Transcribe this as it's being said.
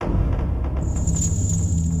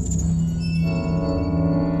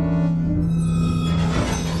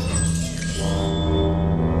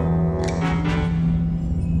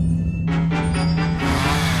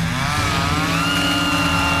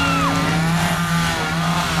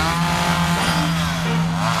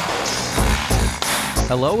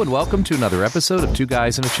Hello and welcome to another episode of Two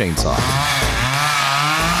Guys and a Chainsaw.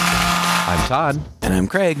 I'm Todd. And I'm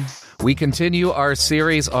Craig. We continue our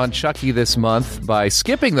series on Chucky this month by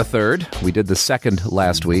skipping the third. We did the second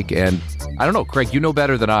last week, and I don't know, Craig, you know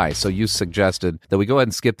better than I, so you suggested that we go ahead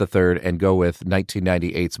and skip the third and go with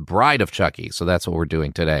 1998's Bride of Chucky, so that's what we're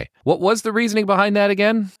doing today. What was the reasoning behind that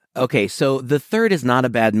again? Okay, so the third is not a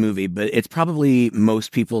bad movie, but it's probably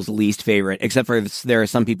most people's least favorite, except for there are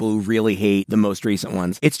some people who really hate the most recent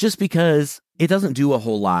ones. It's just because it doesn't do a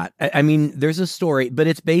whole lot. I mean, there's a story, but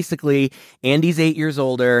it's basically Andy's 8 years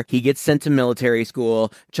older. He gets sent to military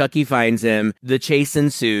school. Chucky finds him. The chase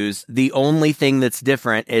ensues. The only thing that's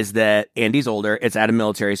different is that Andy's older. It's at a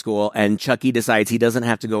military school, and Chucky decides he doesn't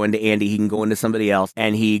have to go into Andy. He can go into somebody else,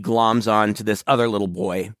 and he gloms on to this other little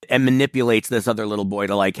boy and manipulates this other little boy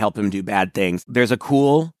to help him do bad things. There's a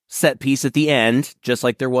cool set piece at the end, just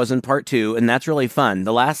like there was in part 2, and that's really fun.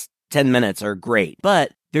 The last 10 minutes are great,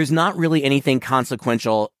 but there's not really anything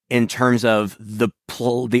consequential in terms of the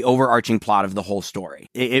overarching plot of the whole story.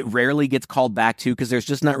 It rarely gets called back to because there's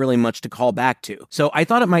just not really much to call back to. So I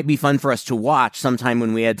thought it might be fun for us to watch sometime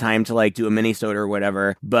when we had time to do a mini-sode or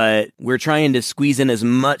whatever, but we're trying to squeeze in as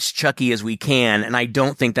much Chucky as we can, and I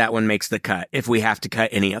don't think that one makes the cut if we have to cut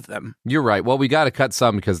any of them. You're right. Well, we got to cut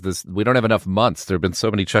some because we don't have enough months. There have been so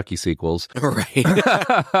many Chucky sequels.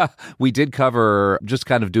 Right. We did cover, just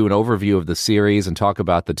kind of do an overview of the series and talk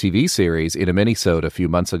about the TV series in a mini-sode a few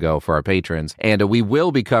months ago for our patrons. And we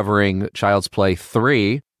will be covering Child's Play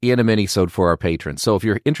 3 in a mini-sode for our patrons. So if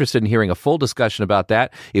you're interested in hearing a full discussion about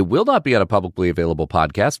that, it will not be on a publicly available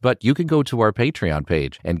podcast, but you can go to our Patreon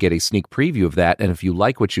page and get a sneak preview of that. And if you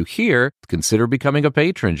like what you hear, consider becoming a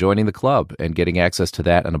patron, joining the club, and getting access to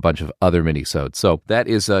that and a bunch of other mini-sodes. So that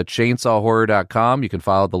is chainsawhorror.com. You can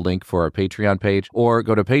follow the link for our Patreon page or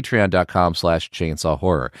go to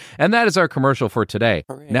patreon.com/chainsawhorror. And that is our commercial for today.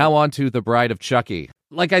 Right. Now on to The Bride of Chucky.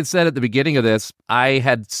 Like I said at the beginning of this, I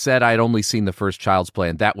had said I'd only seen the first Child's Play,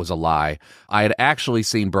 and that was a lie. I had actually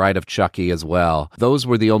seen Bride of Chucky as well. Those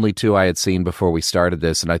were the only two I had seen before we started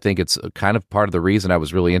this, and I think it's kind of part of the reason I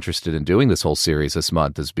was really interested in doing this whole series this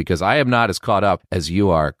month is because I am not as caught up as you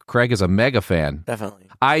are. Craig is a mega fan. Definitely.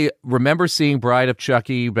 I remember seeing Bride of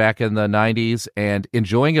Chucky back in the 90s and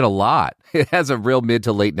enjoying it a lot. It has a real mid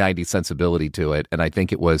to late 90s sensibility to it, and I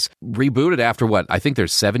think it was rebooted after what? I think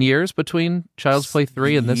there's 7 years between Child's Play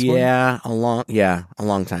 3 and this one? Yeah, a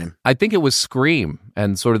long time. I think it was Scream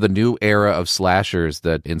and sort of the new era of slashers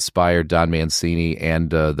that inspired Don Mancini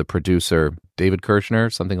and the producer David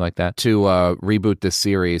Kirshner, something like that, to reboot this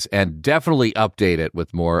series and definitely update it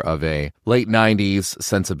with more of a late 90s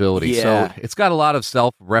sensibility. Yeah. So it's got a lot of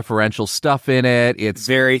self-referential stuff in it. It's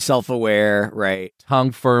very self-aware, right?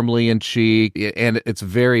 Tongue firmly in cheek, and it's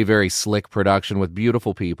very, very slick production with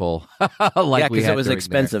beautiful people. Because it was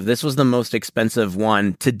expensive. This was the most expensive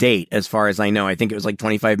one to date, as far as I know. I think it was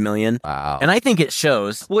 $25 million. Wow. And I think it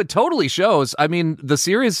shows. Well, it totally shows. I mean, the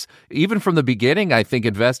series, even from the beginning, I think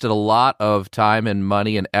invested a lot of time and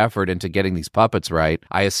money and effort into getting these puppets right.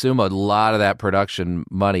 I assume a lot of that production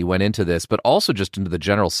money went into this, but also just into the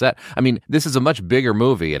general set. I mean, this is a much bigger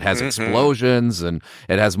movie. It has explosions and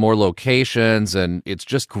it has more locations and it's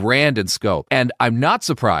just grand in scope. And I'm not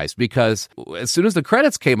surprised because as soon as the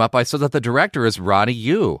credits came up, I saw that the director is Ronnie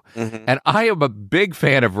Yu. And I am a big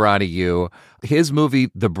fan of Ronnie Yu. His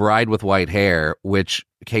movie, The Bride with White Hair, which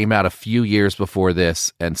came out a few years before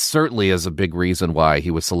this, and certainly is a big reason why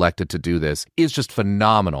he was selected to do this, is just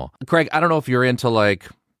phenomenal. Craig, I don't know if you're into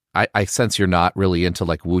I sense you're not really into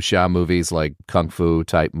wuxia movies, like kung fu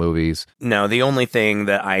type movies. No, the only thing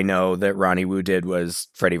that I know that Ronnie Wu did was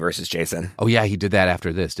Freddy vs. Jason. Oh yeah, he did that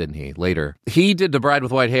after this, didn't he? Later. He did The Bride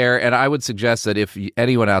with White Hair, and I would suggest that if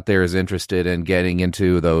anyone out there is interested in getting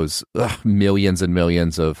into those millions and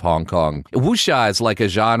millions of Hong Kong, wuxia is like a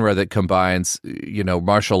genre that combines,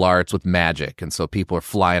 martial arts with magic, and so people are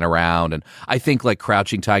flying around, and I think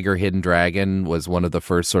Crouching Tiger, Hidden Dragon was one of the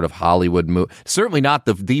first sort of Hollywood movies, certainly not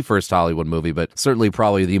the first Hollywood movie, but certainly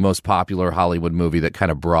probably the most popular Hollywood movie that kind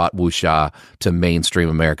of brought wuxia to mainstream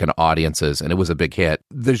American audiences, and it was a big hit.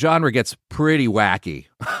 The genre gets pretty wacky.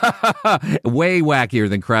 Way wackier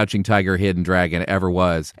than Crouching Tiger, Hidden Dragon ever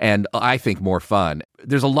was, and I think more fun.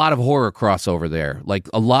 There's a lot of horror crossover there.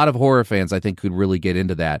 A lot of horror fans, I think, could really get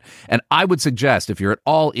into that. And I would suggest, if you're at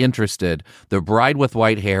all interested, The Bride with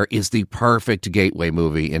White Hair is the perfect gateway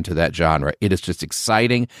movie into that genre. It is just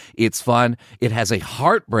exciting. It's fun. It has a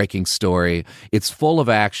heartbreaking story. It's full of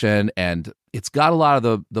action, and It's got a lot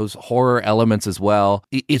of those horror elements as well.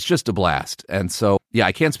 It's just a blast. And so, yeah,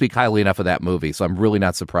 I can't speak highly enough of that movie. So I'm really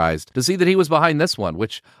not surprised to see that he was behind this one,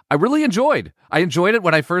 which I really enjoyed. I enjoyed it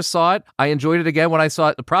when I first saw it. I enjoyed it again when I saw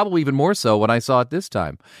it, probably even more so when I saw it this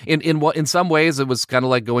time. In some ways, it was kind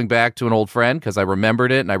of like going back to an old friend because I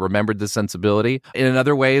remembered it and I remembered the sensibility. In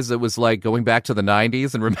other ways, it was like going back to the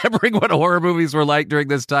 90s and remembering what horror movies were like during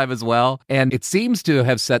this time as well. And it seems to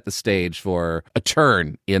have set the stage for a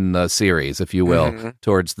turn in the series, if you will,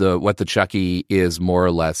 towards what the Chucky is more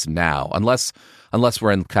or less now, unless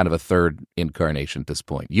we're in kind of a third incarnation at this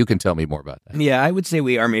point. You can tell me more about that. Yeah, I would say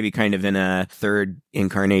we are maybe kind of in a third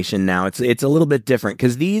incarnation now. It's a little bit different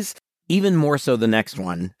because these, even more so the next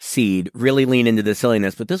one, Seed, really lean into the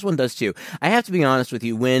silliness, but this one does too. I have to be honest with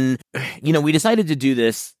you, when, we decided to do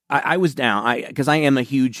this, I was down, because I am a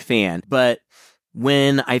huge fan, but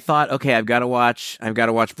when I thought, okay, I've got to watch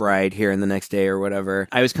Bride here in the next day or whatever,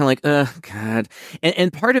 I was kind of like, God.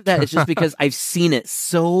 And part of that is just because I've seen it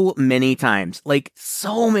so many times. Like,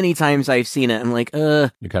 so many times I've seen it. I'm like,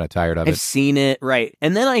 You're kind of tired of it. I've seen it, right.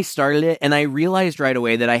 And then I started it, and I realized right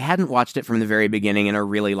away that I hadn't watched it from the very beginning in a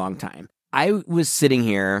really long time. I was sitting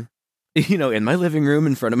here, in my living room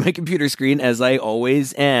in front of my computer screen, as I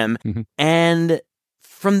always am, and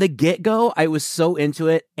from the get-go, I was so into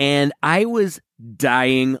it, and I was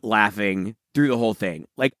dying laughing through the whole thing.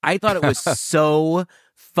 Like, I thought it was so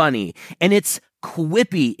funny, and it's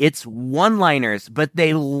quippy, it's one-liners, but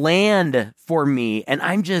they land for me, and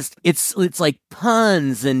I'm just, it's like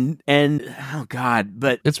puns and oh God,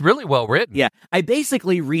 but it's really well written. Yeah, I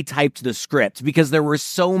basically retyped the script because there were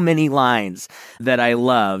so many lines that I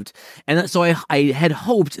loved, and so I had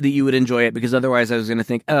hoped that you would enjoy it, because otherwise I was going to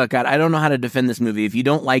think, oh God, I don't know how to defend this movie. If you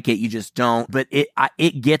don't like it, you just don't. But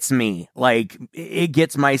it gets me, like, it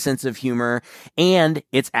gets my sense of humor, and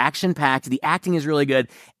it's action-packed. The acting is really good,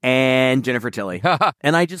 and Jennifer Tilly.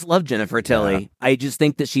 And I just love Jennifer Tilly. Yeah. I just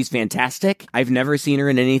think that she's fantastic. I've never seen her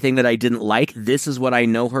in anything that I didn't like. This is what I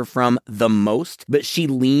know her from the most. But she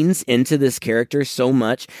leans into this character so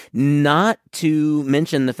much, not to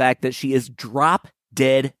mention the fact that she is drop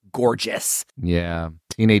dead gorgeous. Yeah.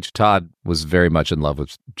 Teenage Todd was very much in love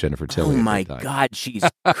with Jennifer Tilly. Oh my God, she's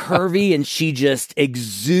curvy and she just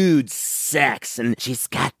exudes sex, and she's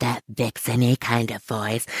got that vixen-y kind of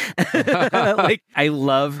voice. Like, I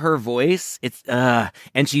love her voice. It's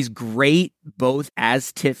and she's great both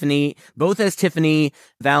as Tiffany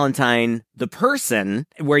Valentine, the person,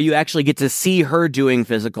 where you actually get to see her doing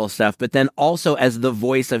physical stuff, but then also as the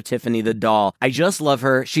voice of Tiffany the doll. I just love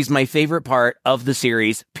her. She's my favorite part of the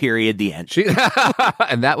series, period, the end.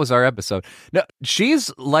 And that was our episode. No,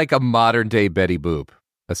 she's like a modern day Betty Boop,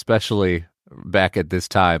 especially back at this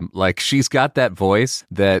time. Like, she's got that voice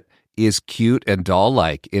that is cute and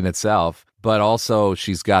doll-like in itself, but also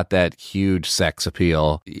she's got that huge sex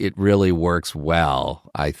appeal. It really works well,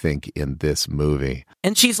 I think, in this movie.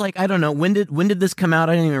 And she's like, I don't know, when did this come out?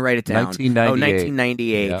 I didn't even write it down. 1998. Oh,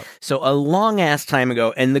 1998. Yep. So a long-ass time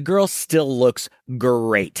ago, and the girl still looks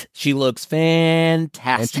great. She looks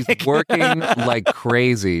fantastic. And she's working like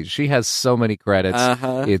crazy. She has so many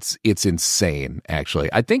credits. It's insane, actually.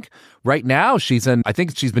 I think right now she's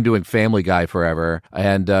been doing Family Guy forever,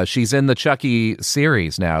 and she's in the Chucky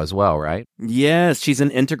series now as well, right? Yes, she's an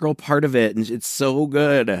integral part of it, and it's so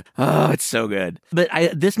good. Oh, it's so good. But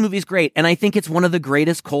this movie's great, and I think it's one of the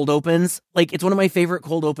greatest cold opens. Like, it's one of my favorite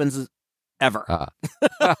cold opens ever.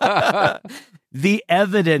 The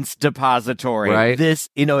evidence depository. Right. This,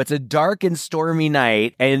 it's a dark and stormy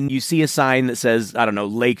night, and you see a sign that says, I don't know,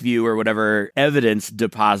 Lakeview or whatever, evidence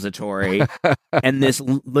depository. And this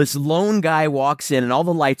lone guy walks in, and all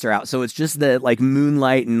the lights are out. So it's just the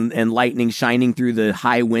moonlight and lightning shining through the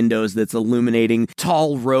high windows that's illuminating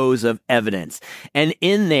tall rows of evidence. And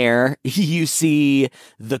in there, you see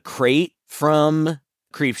the crate from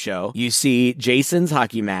Creepshow. You see Jason's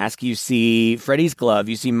hockey mask. You see Freddy's glove.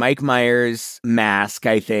 You see Mike Myers' mask,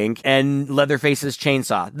 I think, and Leatherface's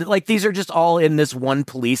chainsaw. Like, these are just all in this one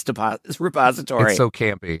police repository. It's so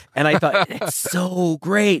campy. And I thought, it's so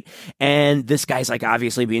great. And this guy's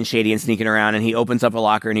obviously being shady and sneaking around, and he opens up a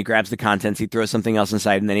locker and he grabs the contents. He throws something else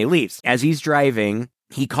inside, and then he leaves. As he's driving,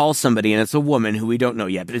 he calls somebody, and it's a woman who we don't know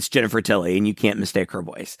yet, but it's Jennifer Tilly, and you can't mistake her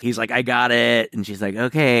voice. He's like, I got it. And she's like,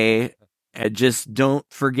 okay. Just don't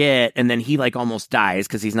forget. And then he almost dies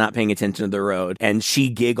because he's not paying attention to the road. And she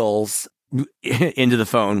giggles into the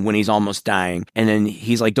phone when he's almost dying. And then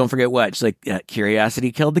he's like, don't forget what? She's like,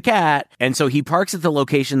 curiosity killed the cat. And so he parks at the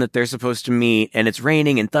location that they're supposed to meet, and it's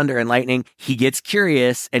raining and thunder and lightning. He gets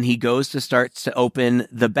curious, and he goes to start to open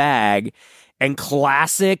the bag, and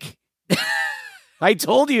classic. I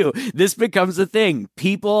told you, this becomes a thing.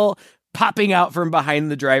 People popping out from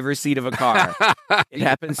behind the driver's seat of a car. It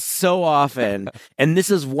happens so often. And this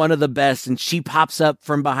is one of the best. And she pops up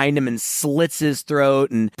from behind him and slits his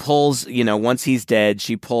throat and pulls, once he's dead,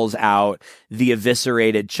 she pulls out the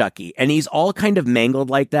eviscerated Chucky. And he's all kind of mangled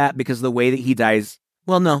like that because of the way that he dies.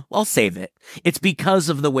 Well, no, I'll save it. It's because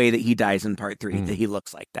of the way that he dies in part 3 that he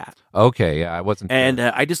looks like that. Okay, yeah, I wasn't. And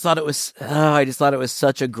I just thought it was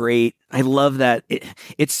such a great. I love that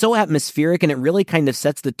it's so atmospheric and it really kind of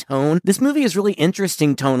sets the tone. This movie is really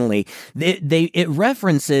interesting tonally. It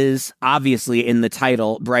references obviously in the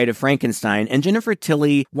title Bride of Frankenstein, and Jennifer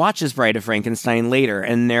Tilly watches Bride of Frankenstein later,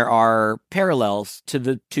 and there are parallels to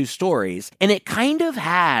the two stories. And it kind of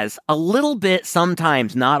has a little bit,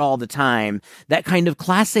 sometimes, not all the time, that kind of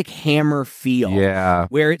classic Hammer feel. Yeah.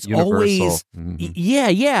 Where it's Universal. Always,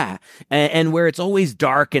 yeah. And where it's always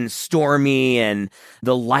dark and stormy and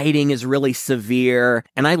the lighting is really severe.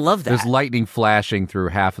 And I love that. There's lightning flashing through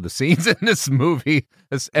half of the scenes in this movie.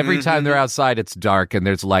 Every time they're outside, it's dark and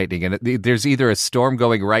there's lightning. And there's either a storm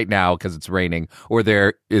going right now because it's raining, or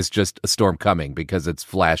there is just a storm coming because it's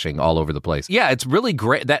flashing all over the place. Yeah, it's really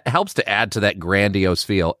great. That helps to add to that grandiose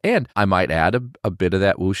feel. And I might add a bit of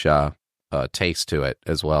that wuxia taste to it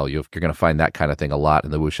as well. You're going to find that kind of thing a lot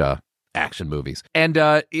in the wuxia action movies. And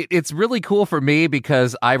it's really cool for me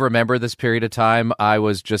because I remember this period of time. I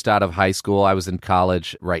was just out of high school. I was in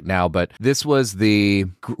college right now, but this was the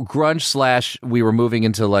grunge / we were moving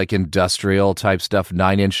into like industrial type stuff.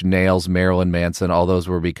 9 Inch Nails, Marilyn Manson, all those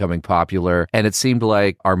were becoming popular. And it seemed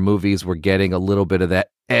like our movies were getting a little bit of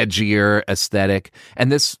that edgier aesthetic, and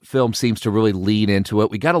this film seems to really lean into it.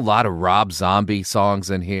 We got a lot of Rob Zombie songs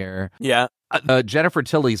in here. Yeah. Jennifer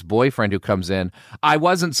Tilly's boyfriend who comes in, I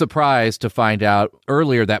wasn't surprised to find out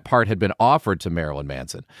earlier that part had been offered to Marilyn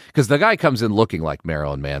Manson, because the guy comes in looking like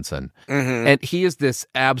Marilyn Manson, and he is this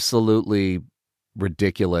absolutely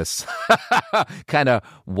ridiculous kind of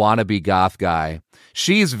wannabe goth guy.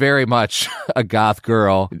 She's very much a goth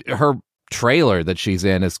girl. Her trailer that she's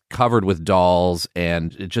in is covered with dolls,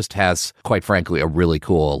 and it just has, quite frankly, a really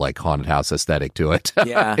cool like haunted house aesthetic to it.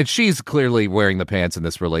 Yeah. And she's clearly wearing the pants in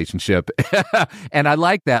this relationship. And I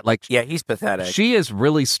like that. Like, yeah, he's pathetic. She is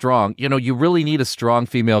really strong. You really need a strong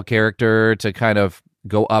female character to kind of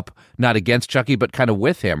go up, not against Chucky, but kind of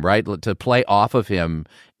with him, right? To play off of him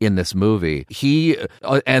in this movie. He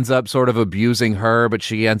ends up sort of abusing her, but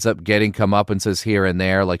she ends up getting comeuppances here and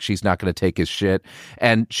there, like she's not going to take his shit.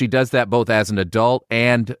 And she does that both as an adult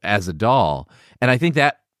and as a doll. And I think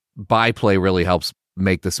that byplay really helps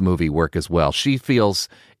make this movie work as well. She feels,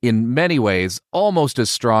 in many ways, almost as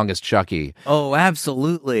strong as Chucky. Oh,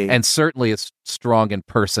 absolutely. And certainly as strong in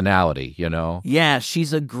personality, Yeah,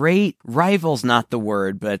 she's a great rival's not the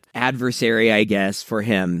word, but adversary, I guess, for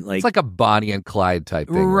him. It's like a Bonnie and Clyde type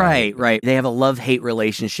thing. Right. They have a love-hate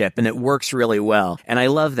relationship, and it works really well. And I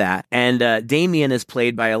love that. And Damien is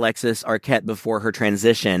played by Alexis Arquette before her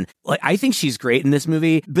transition. Like, I think she's great in this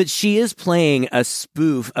movie, but she is playing a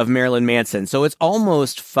spoof of Marilyn Manson. So it's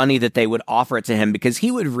almost funny that they would offer it to him, because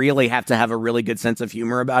he would really have to have a really good sense of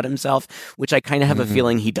humor about himself, which I kind of have a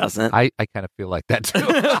feeling he doesn't. I kind of feel like that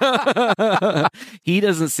too. He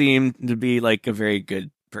doesn't seem to be like a very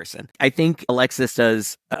good person. I think Alexis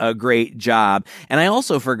does a great job. And I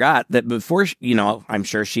also forgot that before, I'm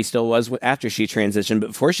sure she still was after she transitioned, but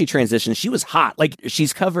before she transitioned, she was hot. Like,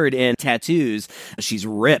 she's covered in tattoos. She's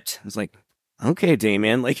ripped. It's like, okay,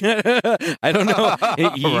 Damien, like, I don't know.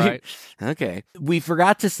 Right. Okay. We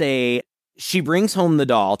forgot to say, Tiffany brings home the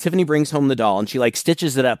doll, and she like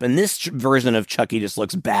stitches it up. And this version of Chucky just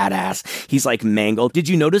looks badass. He's like mangled. Did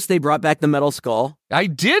you notice they brought back the metal skull? I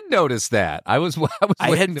did notice that. I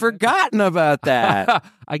had forgotten about that.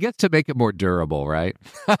 I guess to make it more durable, right?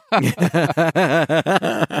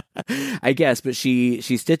 I guess, but she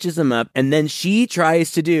stitches him up, and then she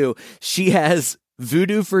has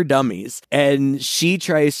Voodoo for Dummies, and she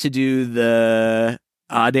tries to do the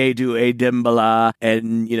Ade do a Dimbala,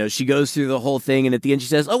 and she goes through the whole thing, and at the end she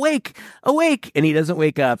says, awake, and he doesn't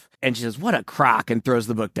wake up, and she says, what a crock, and throws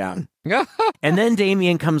the book down. And then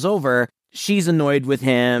Damien comes over. She's annoyed with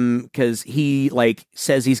him because he like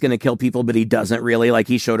says he's going to kill people, but he doesn't really. Like,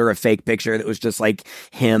 he showed her a fake picture that was just like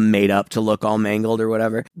him made up to look all mangled or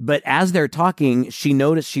whatever. But as they're talking, she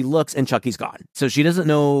looks, and Chucky's gone. So she doesn't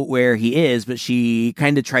know where he is, but she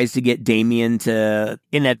kind of tries to get Damien to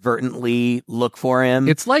inadvertently look for him.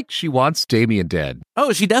 It's like she wants Damien dead.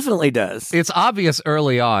 Oh, she definitely does. It's obvious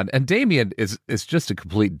early on, and Damien is just a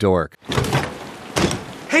complete dork.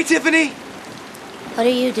 Hey, Tiffany! What are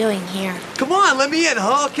you doing here? Come on, let me in,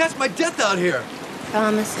 huh? I'll catch my death out here.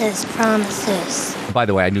 Promises, promises. By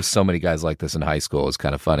the way, I knew so many guys like this in high school. It's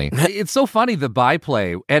kind of funny. It's so funny, the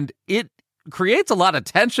byplay, and it creates a lot of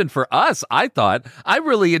tension for us, I thought. I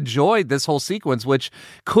really enjoyed this whole sequence, which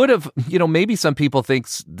could have, maybe some people think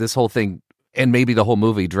this whole thing and maybe the whole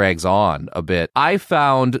movie drags on a bit. I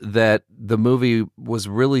found that the movie was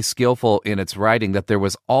really skillful in its writing, that there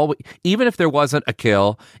was always, even if there wasn't a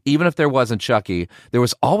kill, even if there wasn't Chucky, there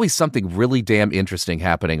was always something really damn interesting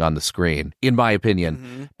happening on the screen, in my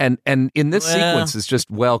opinion. Mm-hmm. And in this sequence is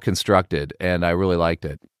just well constructed, and I really liked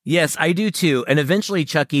it. Yes, I do too. And eventually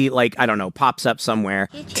Chucky, pops up somewhere.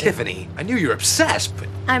 Tiffany, I knew you were obsessed, but...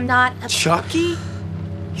 I'm not... Chucky?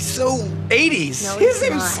 He's so 80s. No, His he's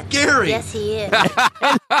name's not. scary. Yes, he is.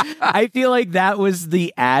 I feel like that was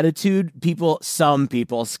the attitude some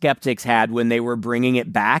people, skeptics had when they were bringing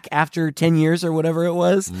it back after 10 years or whatever it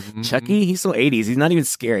was. Mm-hmm. Chucky, he's so 80s. He's not even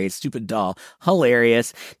scary. It's stupid doll.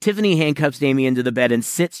 Hilarious. Tiffany handcuffs Damien to the bed and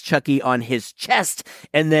sits Chucky on his chest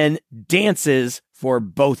and then dances for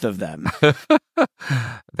both of them.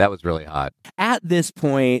 That was really hot. At this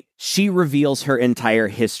point, she reveals her entire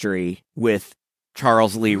history with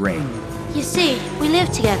Charles Lee Ray. You see, we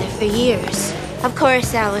lived together for years. Of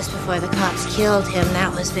course, that was before the cops killed him.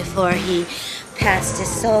 That was before he passed his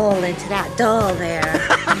soul into that doll there.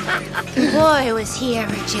 Boy, was he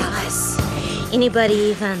ever jealous. Anybody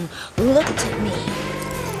even looked at me,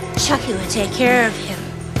 Chucky would take care of him.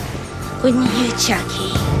 Wouldn't you,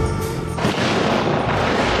 Chucky?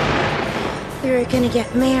 We were gonna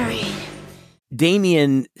get married.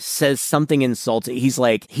 Damien says something insulting. He's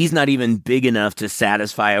like, he's not even big enough to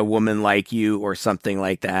satisfy a woman like you, or something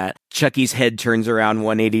like that. Chucky's head turns around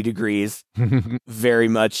 180 degrees. Very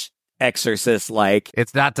much Exorcist-like.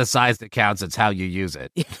 It's not the size that counts, it's how you use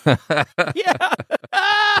it. Yeah.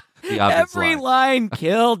 Every line. line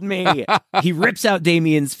killed me. He rips out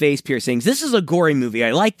Damien's face piercings. This is a gory movie.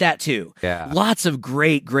 I like that too. Yeah. Lots of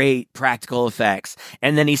great practical effects.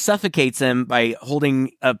 And then he suffocates him by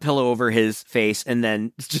holding a pillow over his face and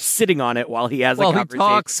then just sitting on it while he has a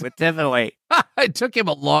conversation with Tiffany. It took him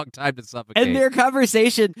a long time to suffocate. And their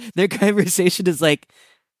conversation is like,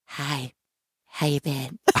 "Hi, how you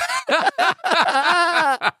been?"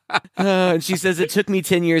 And she says, "It took me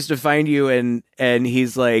 10 years to find you." And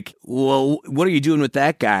he's like, "Well, what are you doing with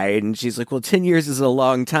that guy?" And she's like, "Well, 10 years is a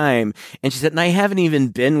long time." And she said, "And I haven't even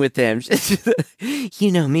been with him."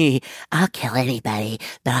 You know me, I'll kill anybody,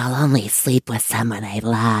 but I'll only sleep with someone I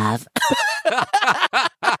love.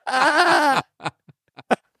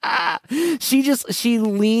 She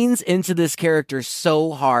leans into this character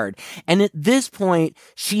so hard. And at this point,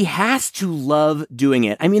 she has to love doing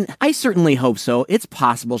it. I mean, I certainly hope so. It's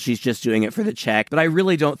possible she's just doing it for the check, but I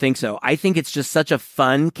really don't think so. I think it's just such a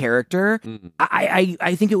fun character. Mm-hmm.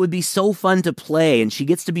 I think it would be so fun to play, and she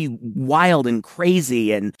gets to be wild and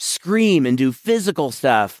crazy and scream and do physical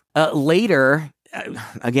stuff. Later...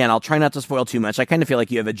 Again, I'll try not to spoil too much. I kind of feel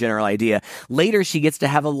like you have a general idea. Later, she gets to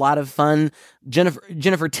have a lot of fun.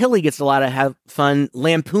 Jennifer Tilly gets a lot of have fun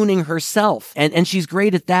lampooning herself. And she's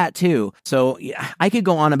great at that, too. So yeah, I could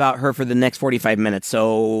go on about her for the next 45 minutes.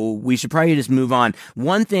 So we should probably just move on.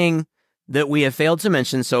 One thing that we have failed to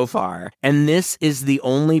mention so far, and this is the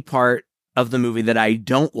only part of the movie that I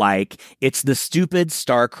don't like, it's the stupid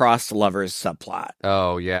star-crossed lovers subplot.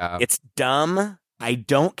 Oh, yeah. It's dumb. I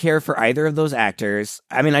don't care for either of those actors.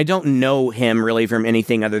 I mean, I don't know him really from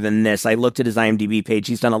anything other than this. I looked at his IMDb page.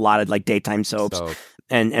 He's done a lot of daytime soaps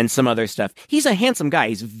and some other stuff. He's a handsome guy.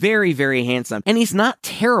 He's very, very handsome. And he's not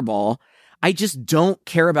terrible. I just don't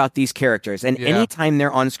care about these characters. And anytime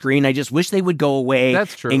they're on screen, I just wish they would go away.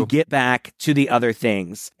 That's true. And get back to the other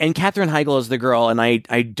things. And Katherine Heigl is the girl, and I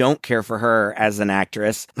don't care for her as an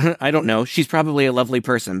actress. I don't know. She's probably a lovely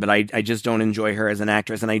person, but I just don't enjoy her as an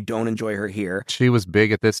actress, and I don't enjoy her here. She was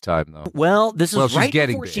big at this time, though. Well, this is right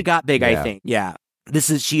before big. She got big, I think. Yeah.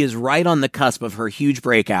 She is right on the cusp of her huge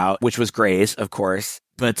breakout, which was Grace, of course.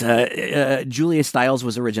 But Julia Stiles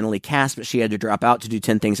was originally cast, but she had to drop out to do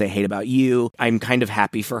 10 Things I Hate About You. I'm kind of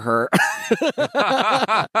happy for her.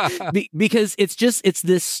 Because it's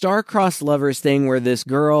this star-crossed lovers thing where this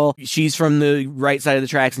girl, she's from the right side of the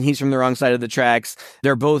tracks and he's from the wrong side of the tracks.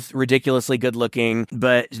 They're both ridiculously good looking,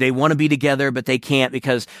 but they want to be together, but they can't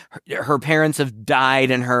because her parents have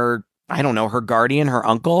died, and her guardian, her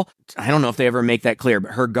uncle, I don't know if they ever make that clear,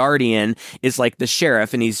 but her guardian is like the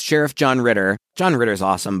sheriff, and he's Sheriff John Ritter. John Ritter's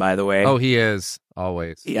awesome, by the way. Oh, he is.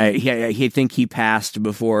 Always. Yeah, I think he passed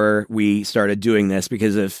before we started doing this,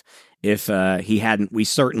 because if he hadn't, we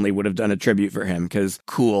certainly would have done a tribute for him, because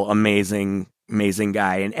cool, amazing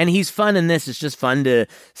guy. And he's fun in this. It's just fun to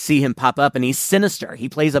see him pop up, and he's sinister. He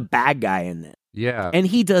plays a bad guy in this. Yeah. And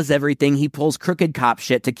he does everything. He pulls crooked cop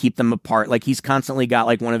shit to keep them apart. Like, he's constantly got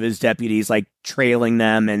like one of his deputies like trailing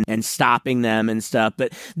them and stopping them and stuff.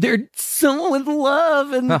 But they're so in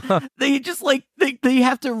love, and they just like they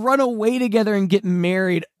have to run away together and get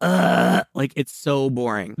married. Like, it's so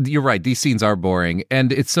boring. You're right. These scenes are boring,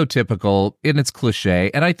 and it's so typical, and it's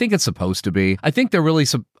cliche, and I think it's supposed to be. I think they're really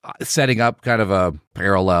setting up kind of a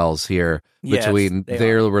parallels here between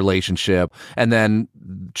their relationship and then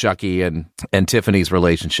Chucky and Tiffany's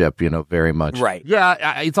relationship, very much. Right.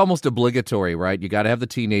 Yeah, it's almost obligatory, right? You got to have the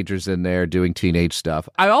teenagers in there doing teenage stuff.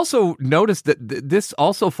 I also noticed that this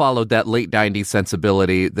also followed that late 90s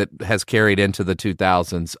sensibility that has carried into the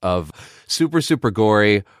 2000s of super, super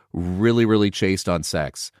gory, really, really chaste on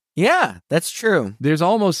sex. Yeah, that's true. There's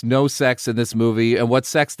almost no sex in this movie, and what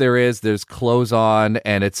sex there is, there's clothes on,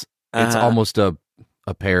 and it's almost a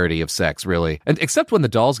parody of sex, really. And except when the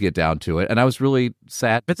dolls get down to it, and I was really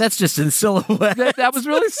sad. But that's just in silhouette. That was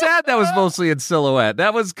really sad. That was mostly in silhouette.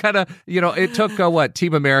 That was kind of, it took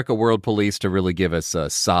Team America World Police to really give us a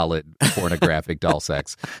solid pornographic doll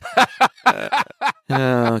sex.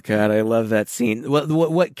 Oh, God, I love that scene.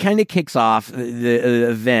 What kind of kicks off the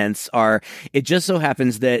events are, it just so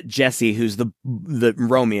happens that Jesse, who's the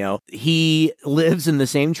Romeo, he lives in the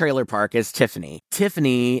same trailer park as Tiffany.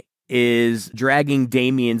 Tiffany is dragging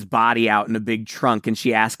Damien's body out in a big trunk, and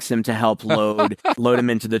she asks him to help load him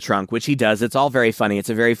into the trunk, which he does. It's all very funny. It's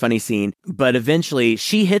a very funny scene. But eventually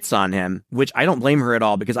she hits on him, which I don't blame her at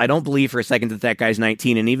all, because I don't believe for a second that guy's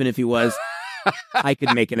 19. And even if he was, I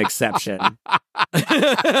could make an exception.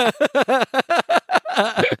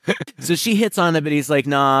 So she hits on him, but he's like,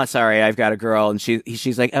 nah, sorry, I've got a girl. And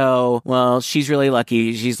she's like, oh, well, she's really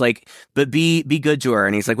lucky. She's like, but be good to her.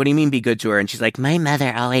 And he's like, what do you mean be good to her? And she's like, my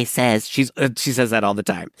mother always says, she says that all the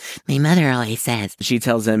time. My mother always says. She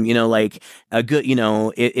tells him, like a good,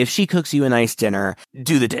 if she cooks you a nice dinner,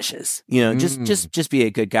 do the dishes, just be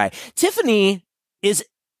a good guy. Tiffany is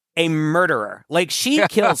a murderer. Like, she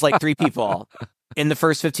kills like 3 people in the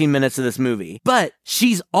first 15 minutes of this movie. But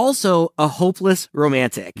she's also a hopeless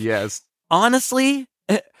romantic. Yes. Honestly,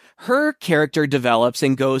 her character develops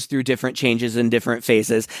and goes through different changes in different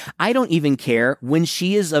phases. I don't even care. When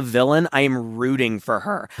she is a villain, I am rooting for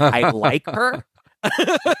her. I like her.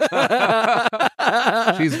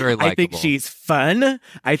 She's very likable. I think she's fun.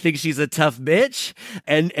 I think she's a tough bitch,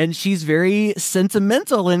 and she's very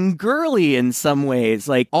sentimental and girly in some ways.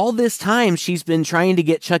 Like, all this time she's been trying to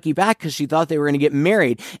get Chucky back because she thought they were going to get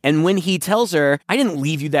married. And when he tells her, I didn't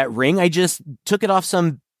leave you that ring, I just took it off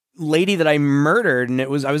some lady that I murdered, and I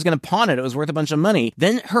was going to pawn it. It was worth a bunch of money.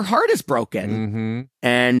 Then her heart is broken,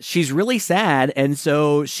 and she's really sad. And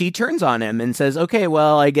so she turns on him and says, okay,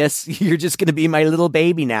 well, I guess you're just going to be my little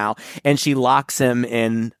baby now. And she locks him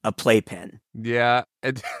in a playpen. Yeah.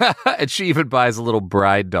 And she even buys a little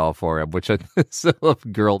bride doll for him, which is a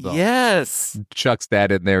little girl doll. Yes. Chucks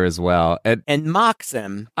that in there as well. And mocks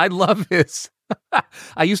him. I love his.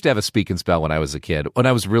 I used to have a speak and spell when I was a kid. When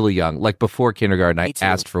I was really young, like before kindergarten, I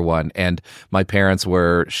asked for one, and my parents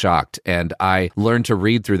were shocked. And I learned to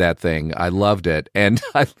read through that thing. I loved it. And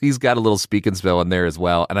he's got a little speak and spell in there as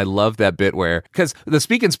well. And I love that bit where, because the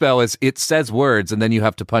speak and spell is, it says words, and then you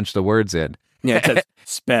have to punch the words in. Yeah, it says,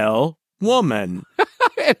 spell woman.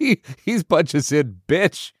 And he punches in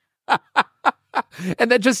bitch. And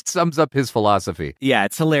that just sums up his philosophy. Yeah,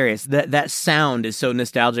 it's hilarious. That sound is so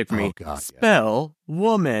nostalgic for me. Oh, God, spell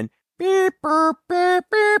woman. Beep, burp, beep,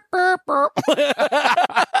 beep, burp, burp.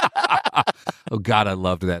 Oh, God, I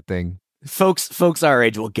loved that thing. Folks our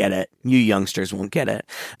age will get it. You youngsters won't get it.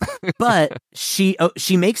 But she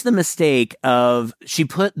makes the mistake of, she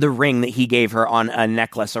put the ring that he gave her on a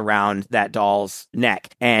necklace around that doll's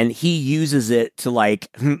neck, and he uses it to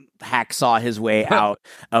like hacksaw his way out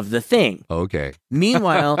of the thing. Okay.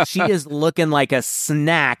 Meanwhile, she is looking like a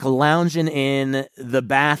snack, lounging in the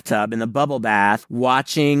bathtub, in the bubble bath,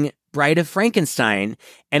 watching Bride of Frankenstein.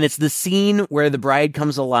 And it's the scene where the bride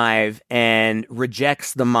comes alive and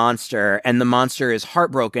rejects the monster, and the monster is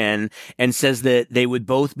heartbroken and says that they would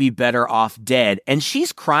both be better off dead. And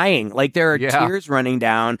she's crying, like there are tears running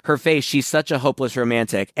down her face. She's such a hopeless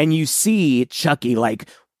romantic. And you see Chucky like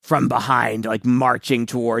from behind, like marching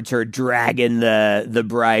towards her, dragging the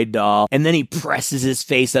bride doll. And then he presses his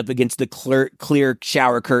face up against the clear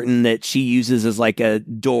shower curtain that she uses as like a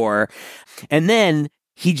door. And then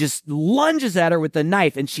he just lunges at her with the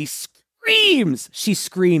knife, and she screams. She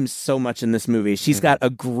screams so much in this movie. She's got a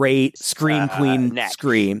great scream queen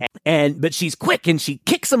scream. But she's quick and she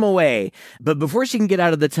kicks him away. But before she can get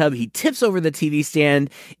out of the tub, he tips over the TV stand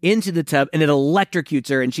into the tub and it electrocutes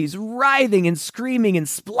her and she's writhing and screaming and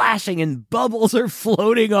splashing and bubbles are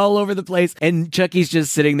floating all over the place. And Chucky's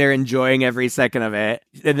just sitting there enjoying every second of it.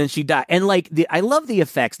 And then she dies. And I love the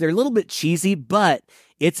effects. They're a little bit cheesy, but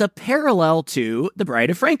it's a parallel to The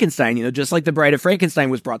Bride of Frankenstein. Just like The Bride of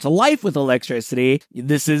Frankenstein was brought to life with electricity,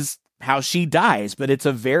 this is how she dies, but it's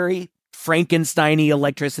a very Frankenstein-y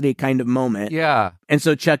electricity kind of moment. Yeah. And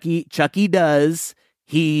so Chucky does.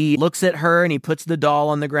 He looks at her and he puts the doll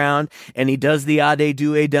on the ground and he does the Ade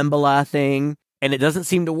Due Dembala thing and it doesn't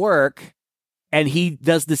seem to work. And he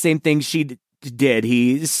does the same thing she did.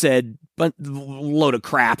 He said, load of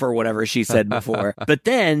crap or whatever she said before. But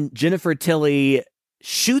then Jennifer Tilly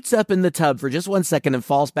shoots up in the tub for just 1 second and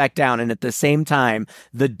falls back down. And at the same time,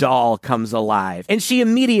 the doll comes alive. And she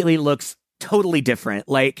immediately looks totally different.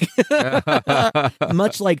 Like,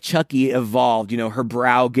 much like Chucky evolved, her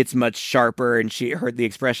brow gets much sharper and the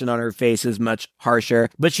expression on her face is much harsher.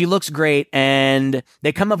 But she looks great. And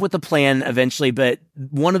they come up with a plan eventually. But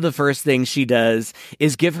one of the first things she does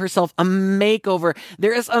is give herself a makeover.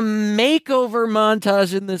 There is a makeover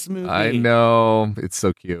montage in this movie. I know. It's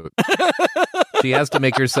so cute. She has to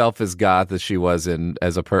make herself as goth as she was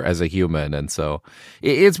as a human, and so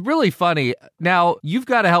it's really funny. Now, you've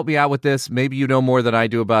got to help me out with this. Maybe you know more than I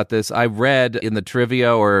do about this. I read in the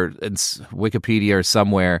trivia or in Wikipedia or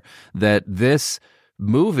somewhere that this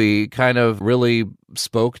movie kind of really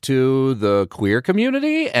spoke to the queer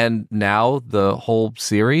community, and now the whole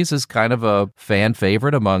series is kind of a fan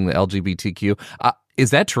favorite among the LGBTQ. Is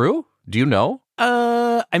that true? Do you know?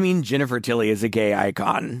 I mean, Jennifer Tilly is a gay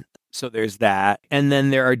icon. So there's that. And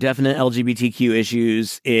then there are definite LGBTQ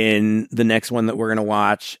issues in the next one that we're going to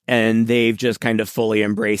watch. And they've just kind of fully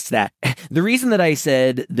embraced that. The reason that I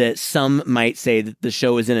said that some might say that the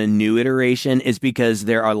show is in a new iteration is because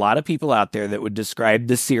there are a lot of people out there that would describe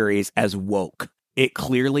the series as woke. It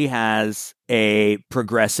clearly has a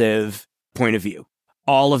progressive point of view.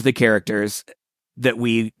 All of the characters that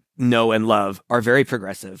we know and love are very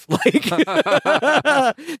progressive. Like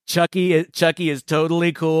Chucky is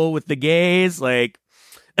totally cool with the gays. Like,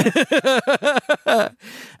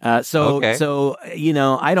 so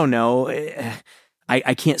I don't know.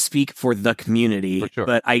 I can't speak for the community, for sure.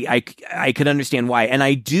 But I could understand why. And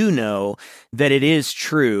I do know that it is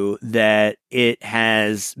true that it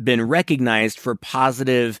has been recognized for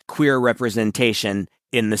positive queer representation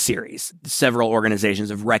in the series. Several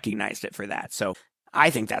organizations have recognized it for that. So I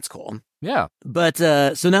think that's cool. Yeah. But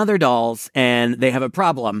so now they're dolls and they have a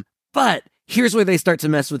problem. But here's where they start to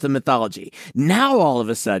mess with the mythology. Now, all of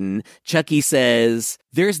a sudden, Chucky says,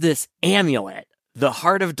 there's this amulet, the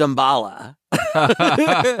Heart of Damballa,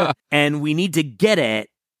 and we need to get it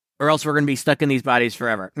or else we're going to be stuck in these bodies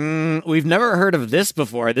forever. We've never heard of this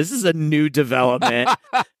before. This is a new development.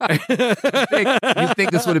 You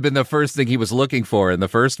think this would have been the first thing he was looking for in the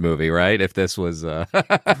first movie, right? If this was...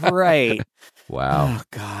 Right. Wow. Oh,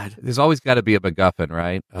 God. There's always got to be a MacGuffin,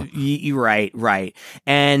 right? Oh. Right.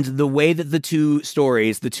 And the way that the two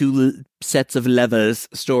stories, the two sets of Leva's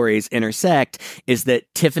stories intersect is that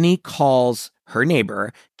Tiffany calls her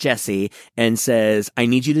neighbor, Jesse, and says, I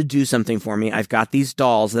need you to do something for me. I've got these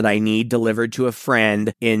dolls that I need delivered to a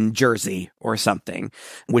friend in Jersey or something,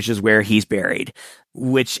 which is where he's buried,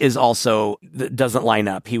 which is also, doesn't line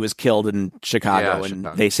up. He was killed in Chicago, and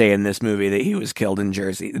Chicago. They say in this movie that he was killed in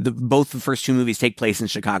Jersey. Both the first two movies take place in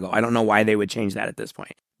Chicago. I don't know why they would change that at this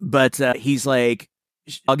point. But he's like,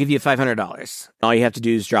 I'll give you $500. All you have to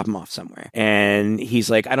do is drop him off somewhere. And he's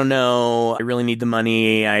like, I don't know. I really need the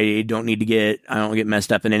money. I don't get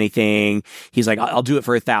messed up in anything. He's like, I'll do it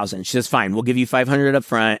for $1,000. She says, fine, we'll give you $500 up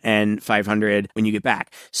front and $500 when you get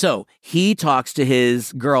back. So he talks to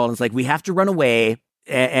his girl and it's like, we have to run away.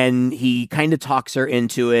 And he kind of talks her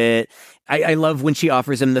into it. I love when she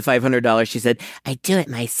offers him the $500. She said, I do it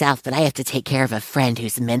myself, but I have to take care of a friend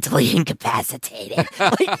who's mentally incapacitated.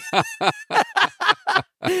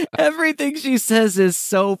 Everything she says is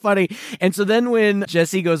so funny. And so then when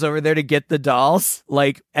Jesse goes over there to get the dolls,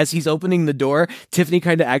 like as he's opening the door, Tiffany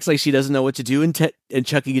kind of acts like she doesn't know what to do. And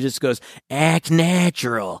Chucky just goes, act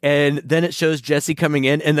natural. And then it shows Jesse coming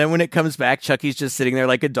in. And then when it comes back, Chucky's just sitting there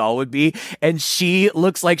like a doll would be. And she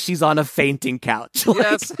looks like she's on a fainting couch.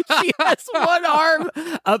 Yes. She has one arm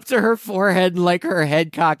up to her forehead and like her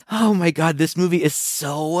head cocked. Oh my God, this movie is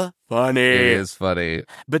so funny. It is funny.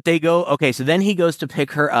 But they go, okay, so then he goes to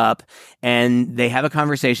pick her up and they have a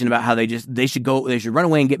conversation about how they should run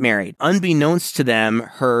away and get married. Unbeknownst to them,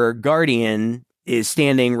 her guardian is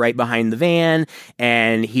standing right behind the van,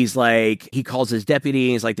 and he's like, he calls his deputy,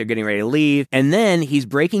 and he's like, they're getting ready to leave. And then he's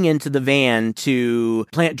breaking into the van to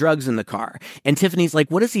plant drugs in the car. And Tiffany's like,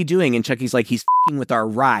 what is he doing? And Chucky's like, he's f***ing with our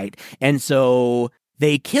ride. And so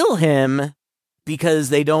they kill him because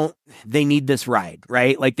they need this ride,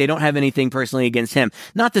 right? Like, they don't have anything personally against him.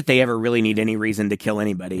 Not that they ever really need any reason to kill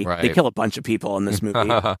anybody. Right. They kill a bunch of people in this movie.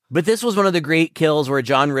 But this was one of the great kills where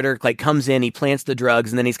John Ritter like comes in, he plants the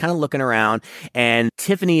drugs, and then he's kind of looking around, and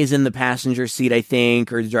Tiffany is in the passenger seat, I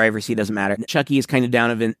think, or the driver's seat, doesn't matter. Chucky is kind of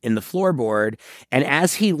down in the floorboard, and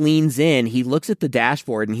as he leans in, he looks at the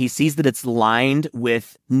dashboard, and he sees that it's lined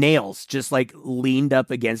with nails, just like leaned up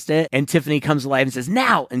against it, and Tiffany comes alive and says,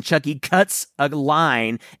 now! And Chucky cuts a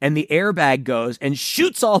line, and the airbag goes and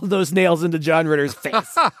shoots all of those nails into John Ritter's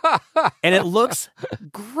face. And it looks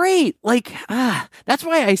great. Like, that's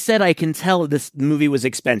why I said I can tell this movie was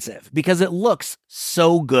expensive, because it looks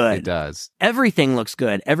so good. It does. Everything looks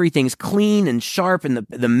good. Everything's clean and sharp, and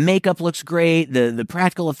the makeup looks great. The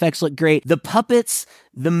practical effects look great. The puppets,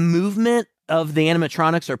 the movement of the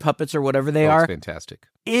animatronics or puppets or whatever they are. Fantastic.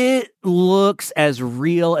 It looks as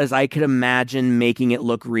real as I could imagine making it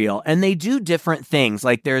look real. And they do different things.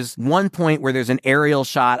 Like, there's one point where there's an aerial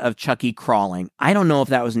shot of Chucky crawling. I don't know if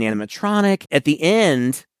that was an animatronic. At the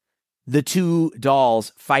end, the two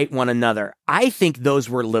dolls fight one another. I think those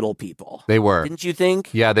were little people. They were. Didn't you think?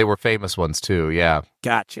 Yeah, they were famous ones too. Yeah.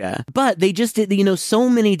 Gotcha. But they just did, so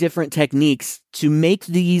many different techniques to make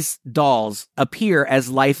these dolls appear as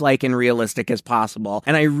lifelike and realistic as possible.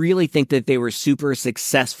 And I really think that they were super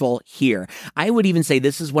successful here. I would even say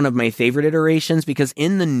this is one of my favorite iterations, because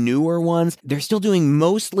in the newer ones, they're still doing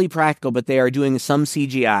mostly practical, but they are doing some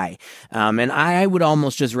CGI. And I would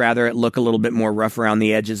almost just rather it look a little bit more rough around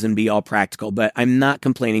the edges and be all practical, but I'm not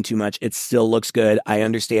complaining too much. It still looks good. I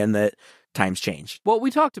understand that times change. Well, we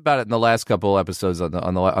talked about it in the last couple episodes on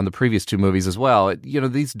the previous two movies as well.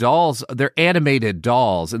 These dolls, they're animated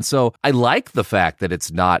dolls. And so I like the fact that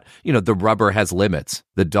it's not, the rubber has limits.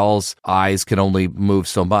 The doll's eyes can only move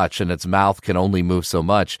so much and its mouth can only move so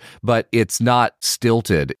much, but it's not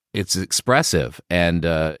stilted. It's expressive and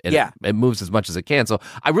it moves as much as it can. So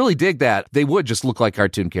I really dig that. They would just look like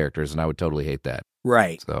cartoon characters, and I would totally hate that.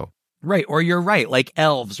 Right. So. Right. Or you're right, like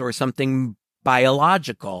elves or something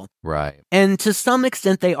biological. Right. And to some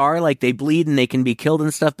extent they are, like, they bleed and they can be killed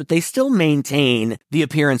and stuff, but they still maintain the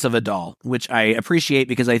appearance of a doll, which I appreciate,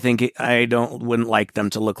 because I think wouldn't like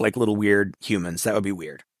them to look like little weird humans. That would be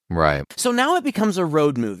weird. Right. So now it becomes a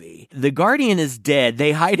road movie. The Guardian is dead.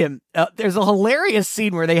 They hide him. There's a hilarious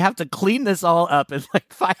scene where they have to clean this all up in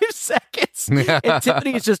like 5 seconds. And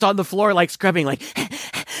Tiffany is just on the floor, like scrubbing, like...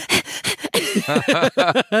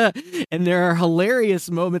 And there are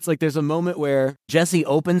hilarious moments. Like, there's a moment where Jesse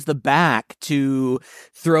opens the back to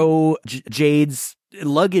throw Jade's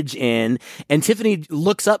luggage in, and Tiffany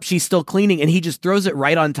looks up, she's still cleaning, and he just throws it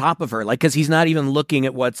right on top of her, like, because he's not even looking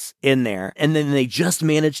at what's in there. And then they just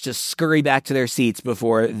manage to scurry back to their seats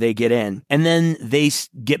before they get in, and then they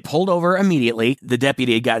get pulled over immediately. The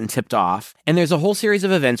deputy had gotten tipped off, and there's a whole series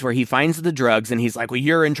of events where he finds the drugs, and he's like, well,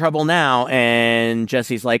 you're in trouble now. And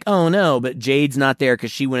Jesse's like, oh no, but Jade's not there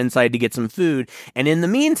because she went inside to get some food. And in the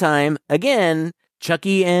meantime, again,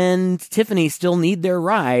 Chucky and Tiffany still need their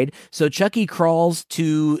ride, so Chucky crawls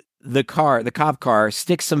to the cop car,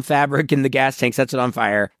 sticks some fabric in the gas tank, sets it on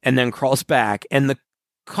fire, and then crawls back, and the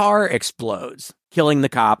car explodes, killing the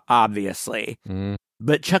cop, obviously.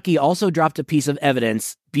 But Chucky also dropped a piece of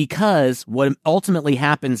evidence, because what ultimately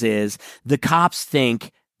happens is the cops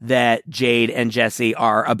think that Jade and Jesse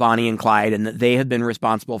are a Bonnie and Clyde, and that they have been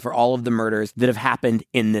responsible for all of the murders that have happened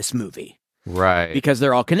in this movie. Right. Because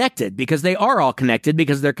they're all connected. Because they are all connected.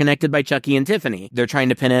 Because they're connected by Chucky and Tiffany. They're trying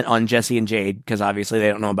to pin it on Jesse and Jade, because obviously they